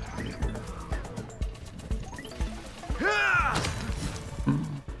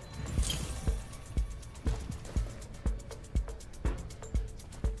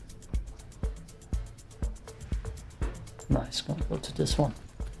 Nice, gonna go to this one.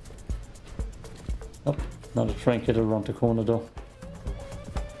 Nope, not a trinket around the corner though.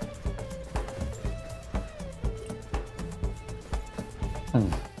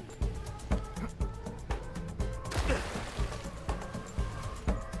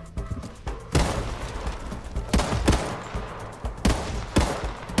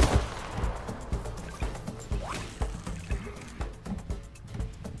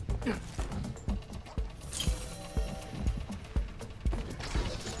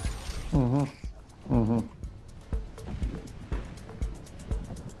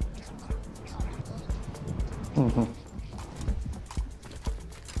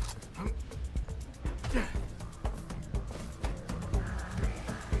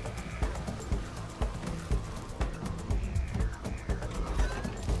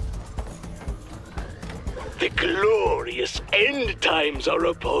 The glorious end times are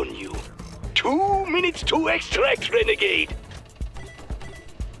upon you. 2 minutes to extract, renegade.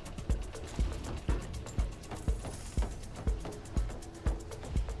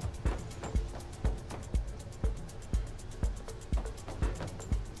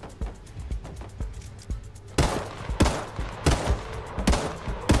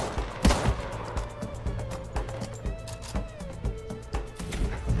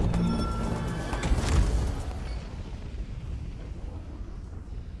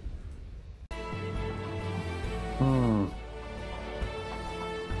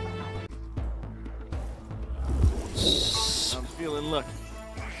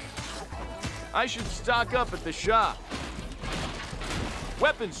 I should stock up at the shop.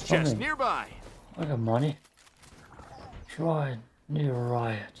 Weapons chest nearby. I got money. Try near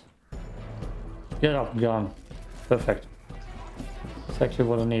riot. Get up, gun. Perfect. Exactly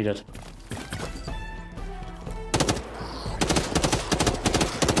what I needed.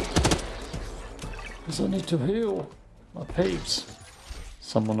 Because I need to heal my peeps.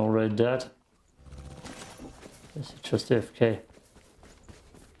 Someone already dead. Is it just AFK?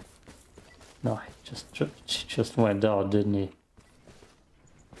 No, he just went out, didn't he?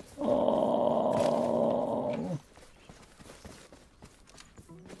 Oh.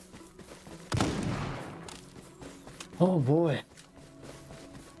 Oh boy.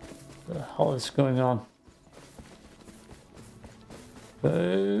 What the hell is going on?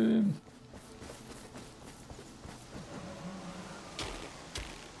 Boom.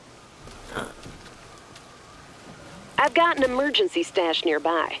 I've got an emergency stash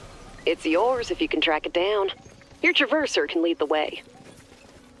nearby. It's yours if you can track it down. Your traverser can lead the way.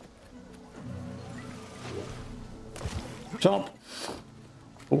 Jump!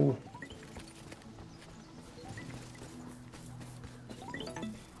 Oh.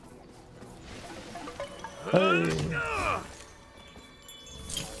 Hey!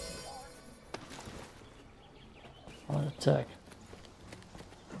 Heart attack.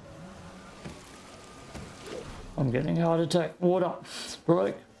 I'm getting a heart attack. Water.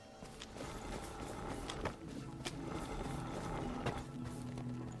 Break.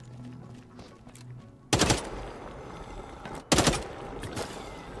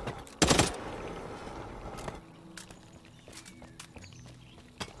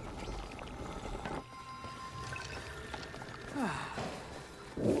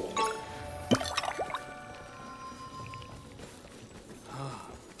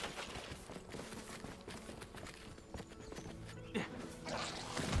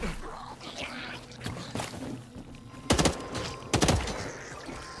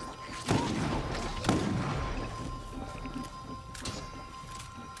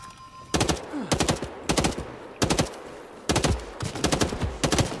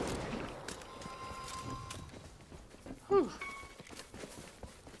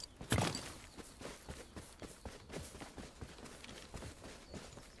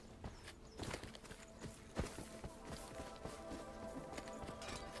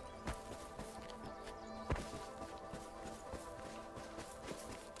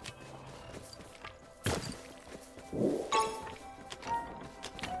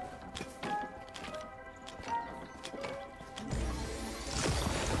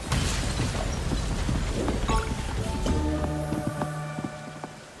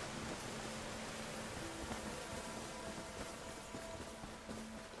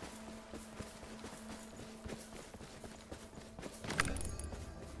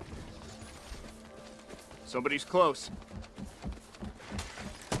 Somebody's close.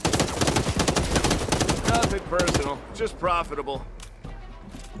 Nothing personal, just profitable.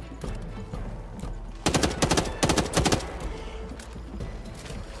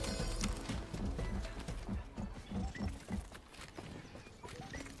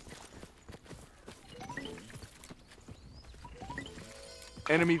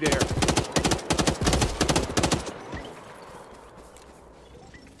 Enemy there.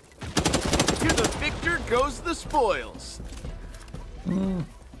 To the victor goes the spoils.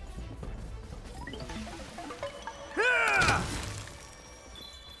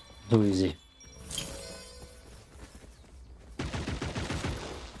 Too easy.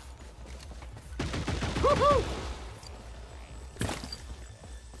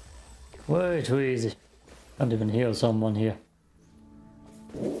 Way too easy. Can't even hear someone here.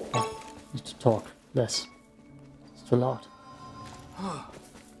 Oh, need to talk less. It's too loud. Don't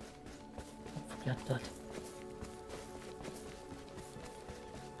forget that.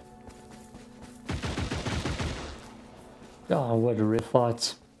 Ah, where the real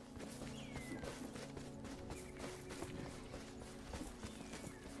fights.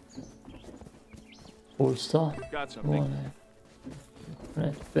 Full star. Got something.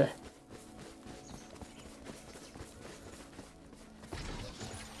 Right there.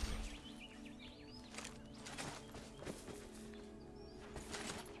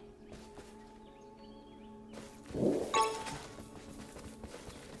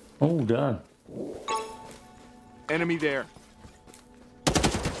 Oh, damn. Enemy there.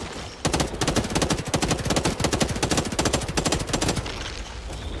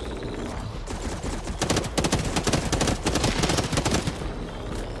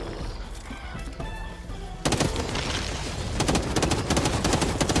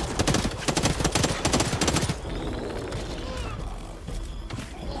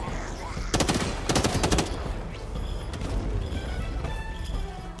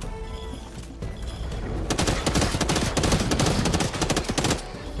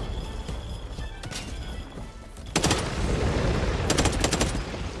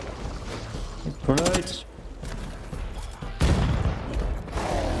 Grenades!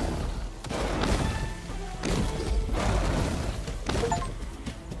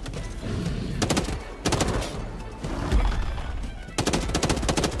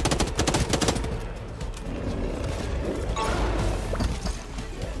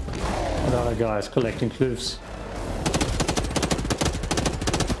 Another guy is collecting clues.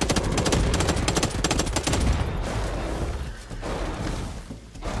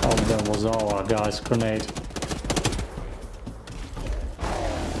 Oh, that was our guy's grenade.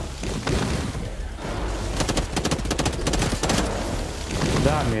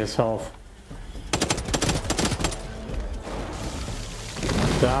 Damn his health.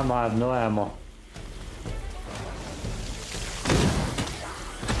 Damn, I have no ammo.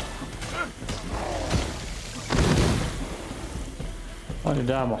 I need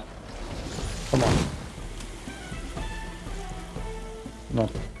ammo. Come on.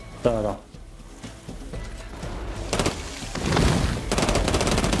 Not better.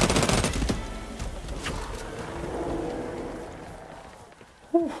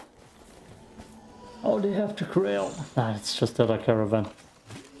 Whew. Oh, they have to Grail. Nah, it's just that a caravan.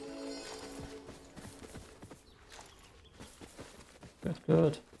 Good,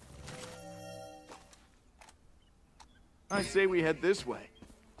 good. I say we head this way.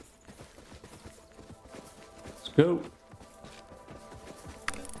 Let's go.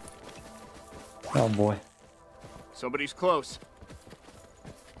 Oh boy. Somebody's close.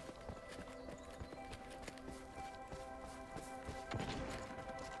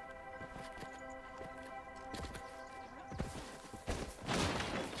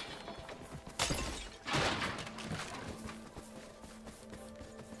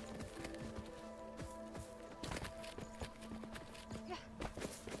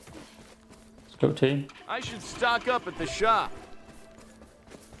 Go team. I should stock up at the shop.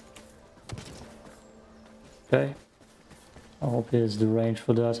 Okay. I hope here's the range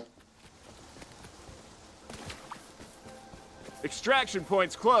for that. Extraction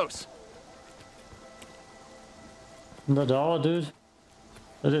point's close. Isn't that our dude?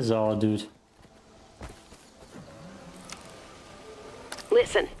 That is our dude.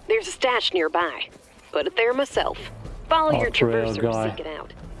 Listen, there's a stash nearby. Put it there myself. Follow your trail traverser, guy. seek it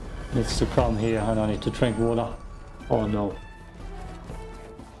out. Needs to come here and I need to drink water. Oh no.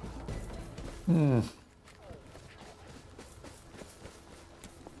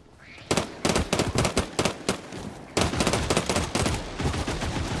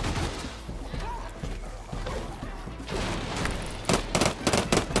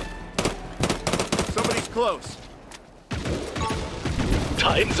 Somebody's close.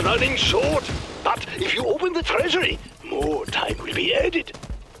 Time's running short, but if you open the treasury, more time will be added.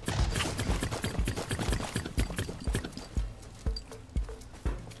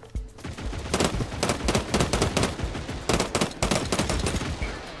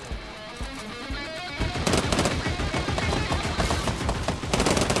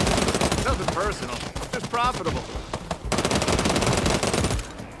 Nothing personal, just profitable.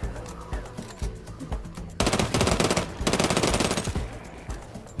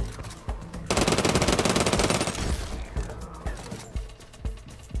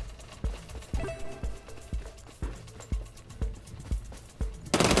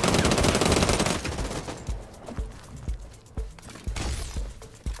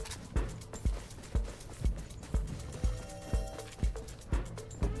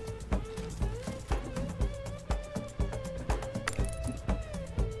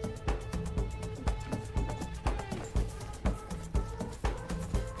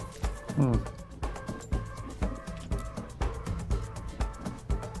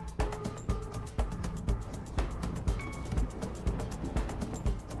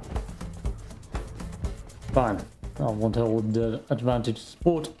 Fine. I want to hold the advantage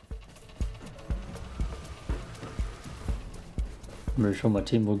sport. I'm pretty sure my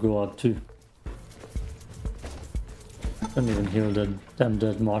team will go out too. Don't even heal them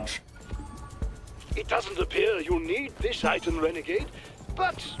that much. It doesn't appear you need this item, Renegade,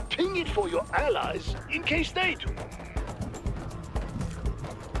 but ping it for your allies in case they do.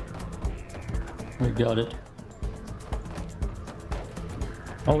 We got it.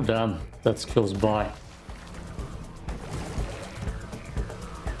 Oh damn, that's close by.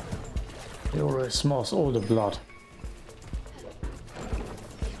 He already smells all the blood.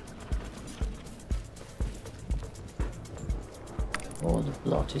 All the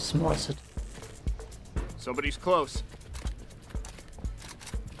blood, he smells it. Somebody's close.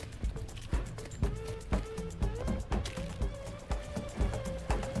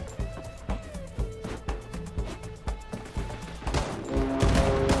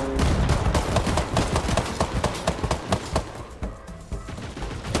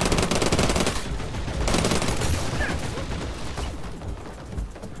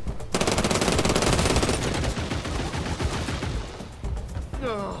 Up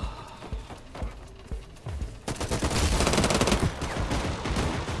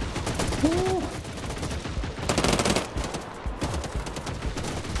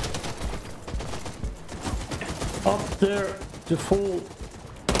there to fall.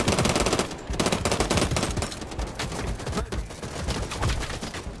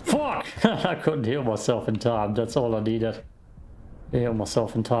 Fuck! I couldn't heal myself in time. That's all I needed. Heal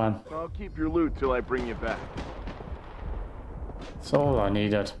myself in time. I'll keep your loot till I bring you back. That's all I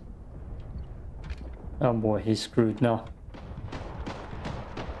needed. Oh boy, he's screwed now.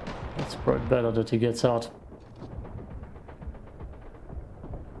 It's probably better that he gets out.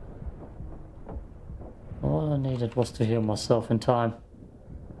 All I needed was to heal myself in time.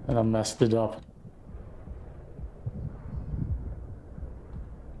 And I messed it up.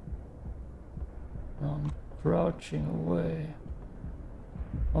 I'm crouching away.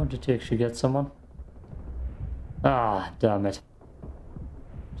 Oh, did he actually get someone? Ah, damn it.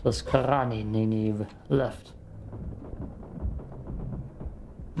 Just Karani Ninive left.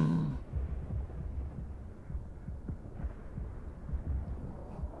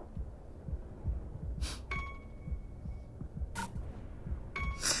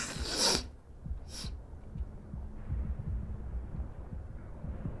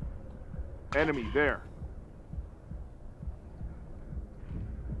 Enemy there.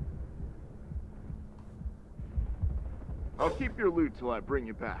 I'll keep your loot till I bring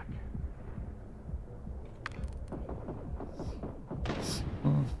you back.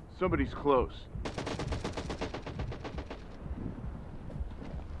 Somebody's close.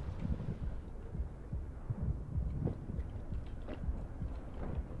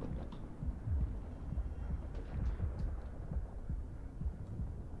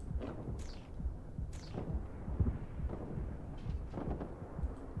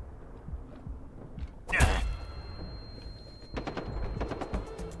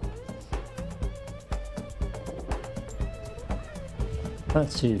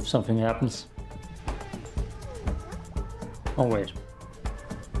 Let's see if something happens. Oh wait.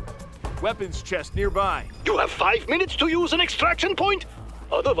 Weapons chest nearby. You have 5 minutes to use an extraction point.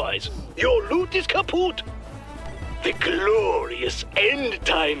 Otherwise, your loot is kaput. The glorious end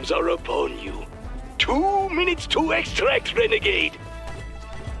times are upon you. 2 minutes to extract, renegade.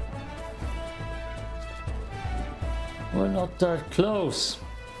 We're not that close.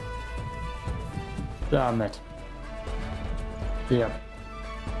 Damn it. Yep.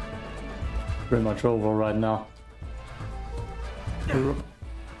 Pretty much over right now.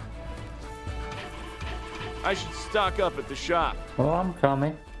 I should stock up at the shop. Oh, I'm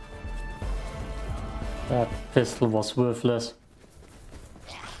coming. That pistol was worthless.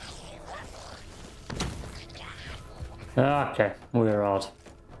 Okay, we're out.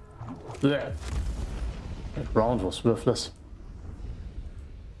 That round was worthless.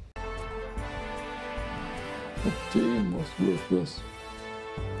 The team was worthless.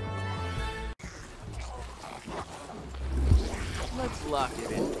 Let's lock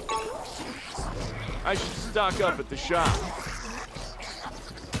it in. I should stock up at the shop.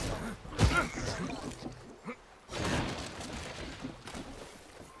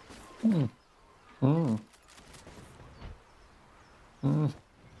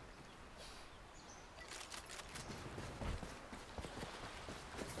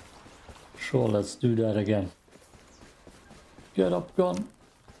 Sure, let's do that again. Get up, gun.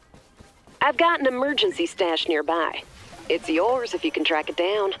 I've got an emergency stash nearby. It's yours if you can track it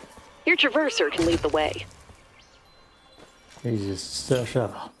down. Your traverser can lead the way. Easiest stash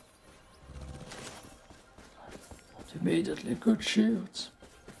ever. Not immediately good shields.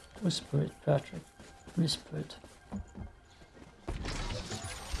 Whisper it, Patrick. Whisper it.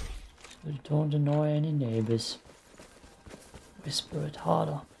 So you don't annoy any neighbors. Whisper it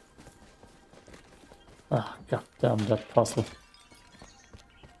harder. Ah, goddamn that puzzle.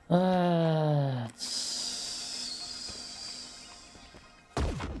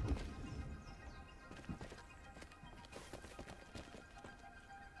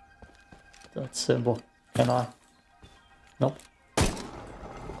 That's simple. Can I? Nope.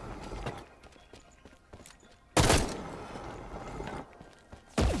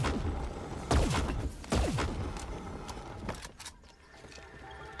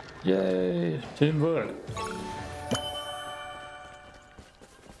 Yay! Teamwork!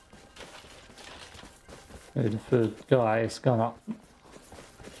 Hey, the third guy is gonna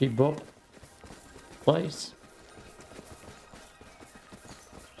keep up place.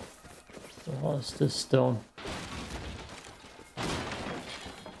 So what is this stone?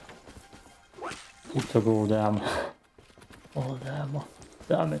 He took all the ammo. All the ammo.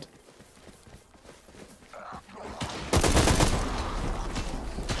 Damn it.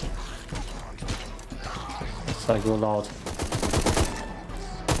 So I go loud.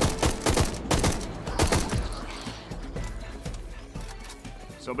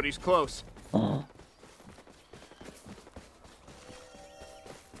 Somebody's close. Oh.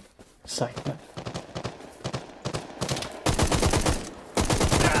 Excitement.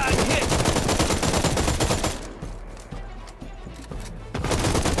 Ah, hit!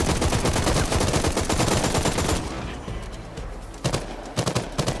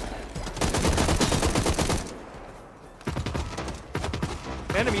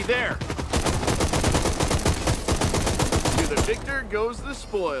 Enemy there. To the victor goes the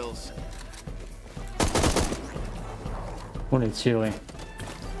spoils. Who needs healing?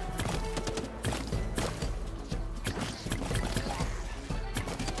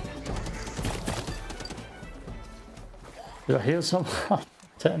 Did I heal someone?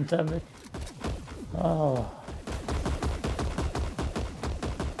 10 damage. Oh.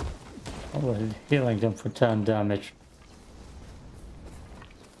 I was healing them for 10 damage.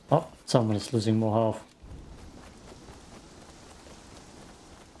 Oh, someone is losing more health.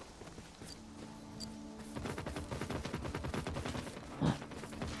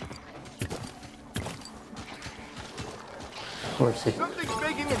 Where's he? Something's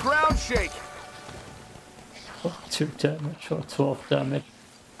making the ground shake. Oh, 2 damage or 12 damage.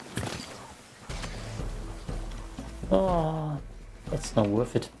 Oh, that's not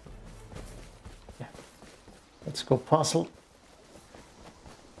worth it. Yeah. Let's go puzzle.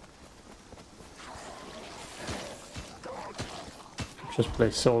 Just play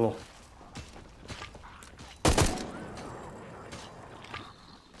solo.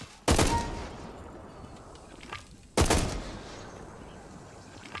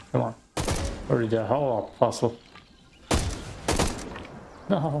 Come on. Hurry the hell up, puzzle.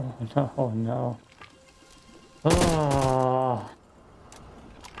 No, no, no. Ah.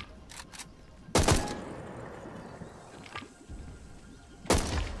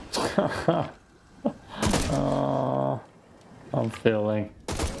 I'm failing.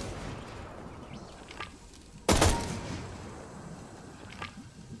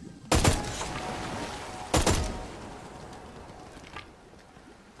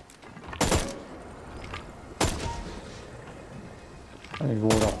 I need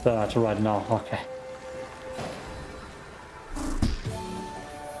water up there right now. Okay.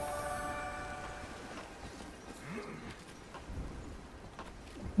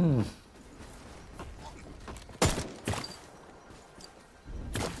 Hmm.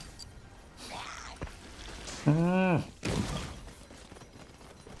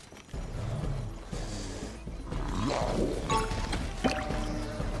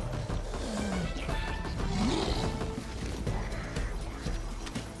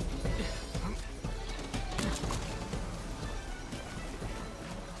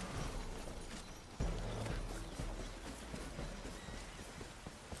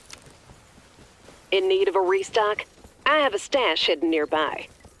 In need of a restock? I have a stash hidden nearby.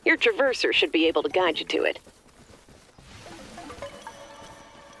 Your traverser should be able to guide you to it.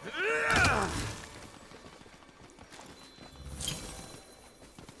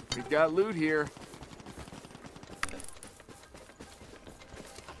 We've got loot here.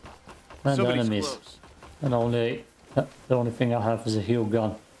 And Somebody's enemies. close. And the only thing I have is a heal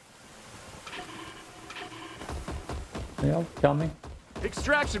gun. Yeah, coming.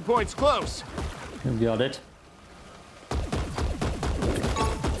 Extraction point's close. You got it.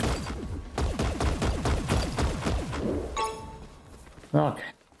 Okay.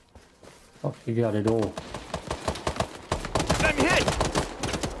 Oh, you got it all. I'm hit.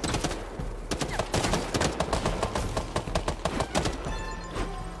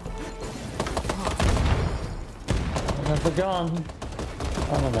 I don't have a gun.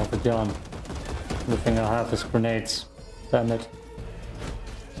 I don't have a gun. The thing I have is grenades. Damn it.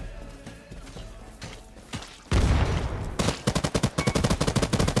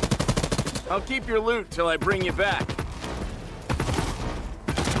 I'll keep your loot till I bring you back.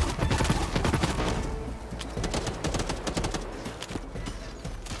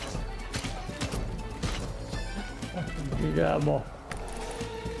 Need ammo.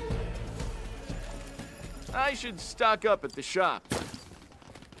 I should stock up at the shop.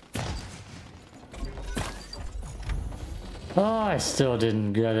 Oh, I still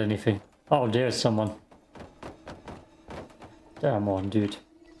didn't get anything. Oh, there's someone. Damn on, dude.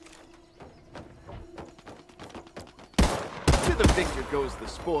 To the victor goes the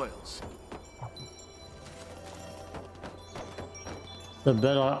spoils. The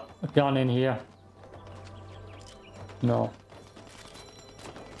better gun in here. No.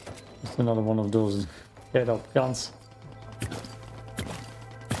 Just another one of those get up guns.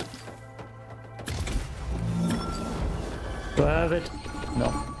 Do I have it?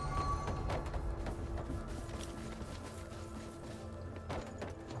 No.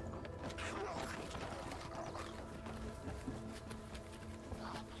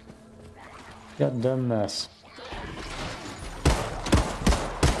 Goddamn mess.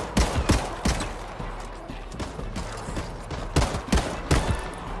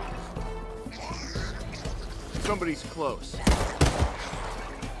 Somebody's close.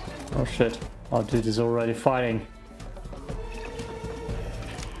 Oh shit, our dude is already fighting.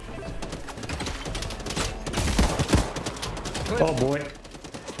 Oh boy.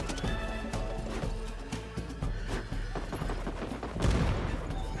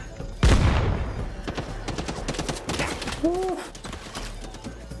 Woo.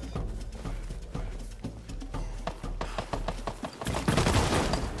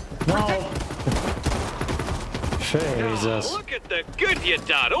 No! Jesus. Oh, look at the good you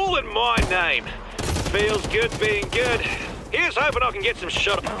done, all in my name. Feels good being good. Here's hoping I can get some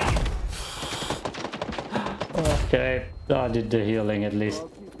shot. Okay, I did the healing at least. I'll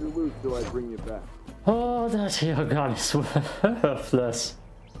keep your loot till I bring you back. Oh, that heal gun is worthless.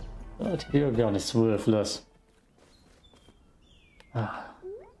 That heal gun is worthless. Ah.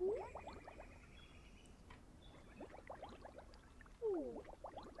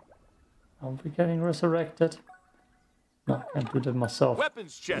 Are we getting resurrected? No, I can't do that myself.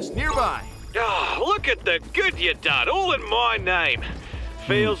 Weapons chest nearby. Oh, look at the good you done, all in my name.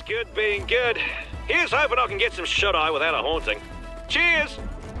 Feels good being good. Here's hoping I can get some shut-eye without a haunting. Cheers!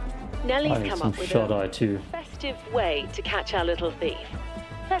 I Nellie's need come some up with shut-eye a too. festive way to catch our little thief.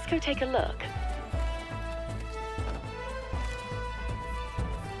 Let's go take a look.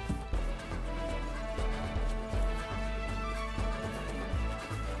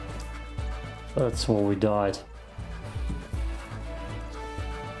 That's where we died.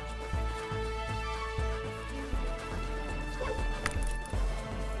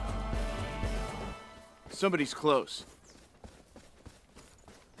 Somebody's close.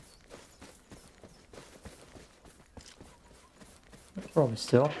 Probably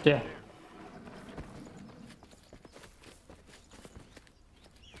still up there.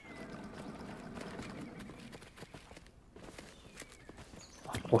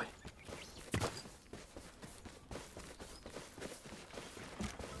 Oh boy.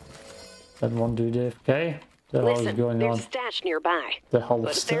 That one dude AFK? The hell is Listen, going there's on? a stash nearby. The hell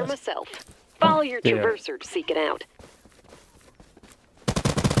But is there that? myself. Follow your there. traverser to seek it out.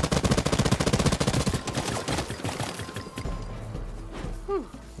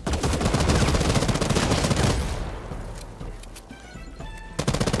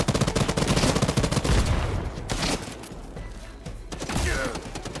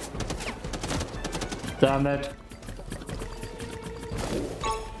 Damn it.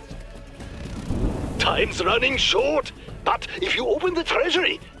 Time's running short, but if you open the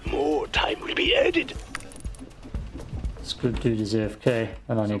treasury, more time will be added. This good dude is AFK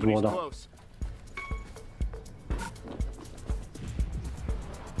and I need Somebody's water. close.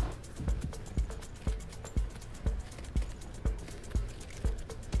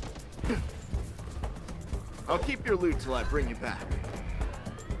 I'll keep your loot till I bring you back.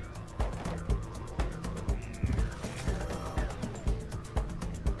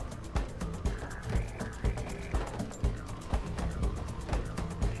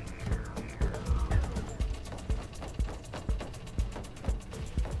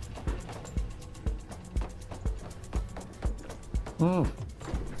 Hmm.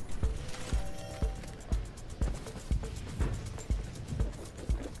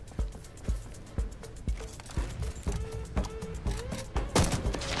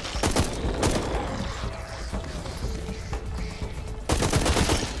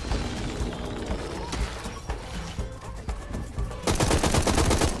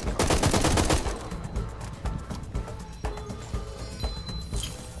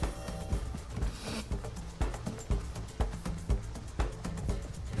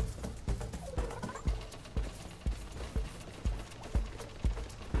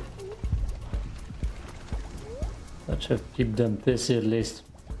 That should keep them busy at least.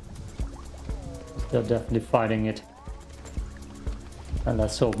 They're definitely fighting it. And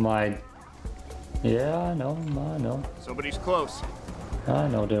let's hope my... Yeah, I know. Somebody's close. I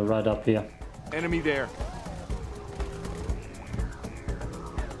know they're right up here. Enemy there.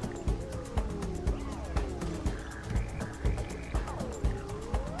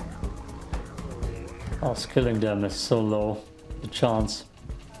 Us killing them is so low, the chance.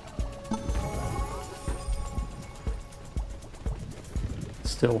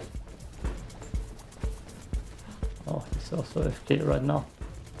 Still. Oh, he's also AFK right now.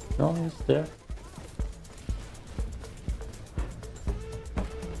 No, he's there.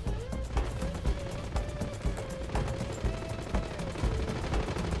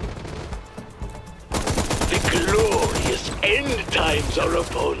 times are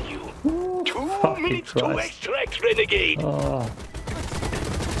upon you. 2 minutes to extract, renegade. Oh.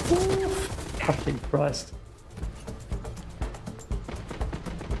 Fucking Christ.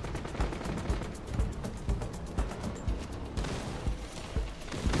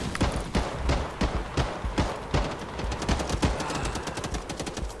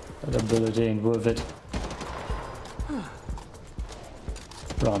 That ability ain't worth it.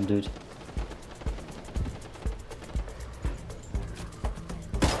 Run, dude.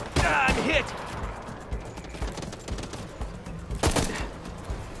 I'm hit!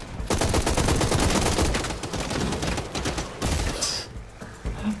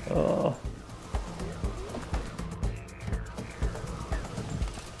 Oh.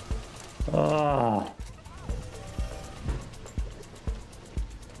 Ah.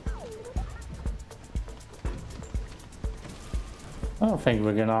 I don't think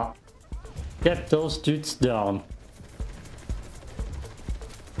we're gonna get those dudes down.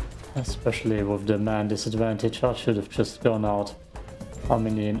 Especially with the man disadvantage, I should have just gone out. I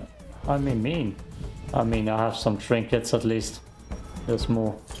mean, I have some trinkets at least. There's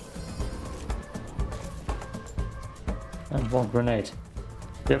more. And one grenade.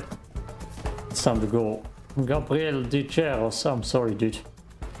 Yep. It's time to go. Gabriel Ducheros, I'm sorry, dude.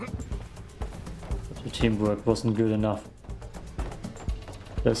 The teamwork wasn't good enough.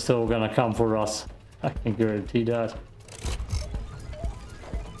 They're still gonna come for us. I can guarantee that.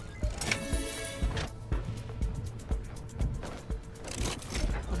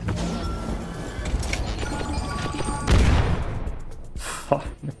 Fuck.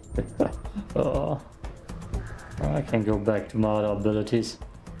 Oh. I can go back to my other abilities.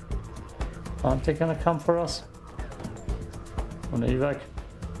 Aren't they gonna come for us? On the evac?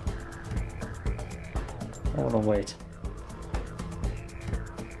 I wanna wait.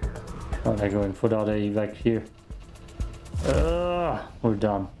 Oh, they're going for the other evac here. We're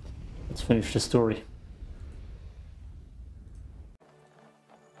done. Let's finish the story.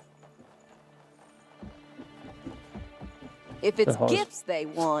 If it's gifts they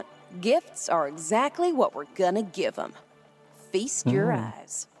want, gifts are exactly what we're gonna give them. Feast your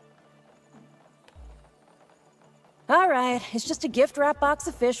eyes. All right, it's just a gift wrap box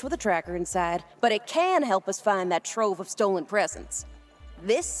of fish with a tracker inside, but it can help us find that trove of stolen presents.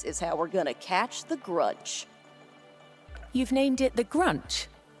 This is how we're gonna catch the Grudge. You've named it the Grunch?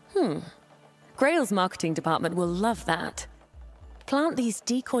 Grail's marketing department will love that. Plant these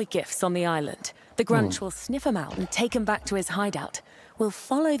decoy gifts on the island. The Grunch will sniff them out and take them back to his hideout. We'll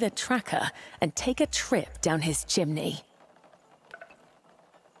follow the tracker and take a trip down his chimney.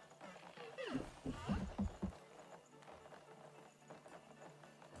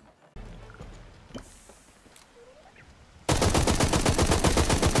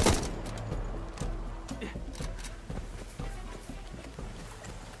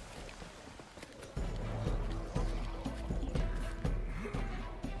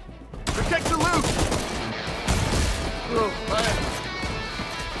 Protect the loot! Oh,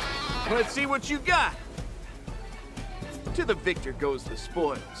 let's see what you got. To the victor goes the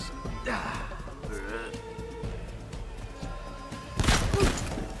spoils.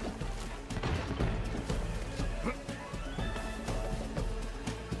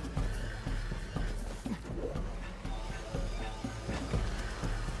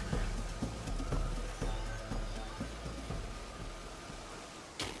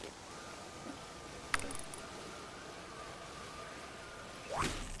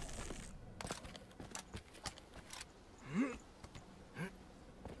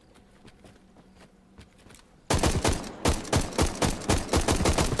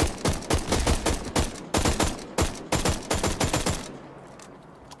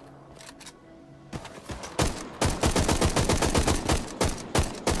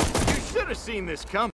 Seen this coming.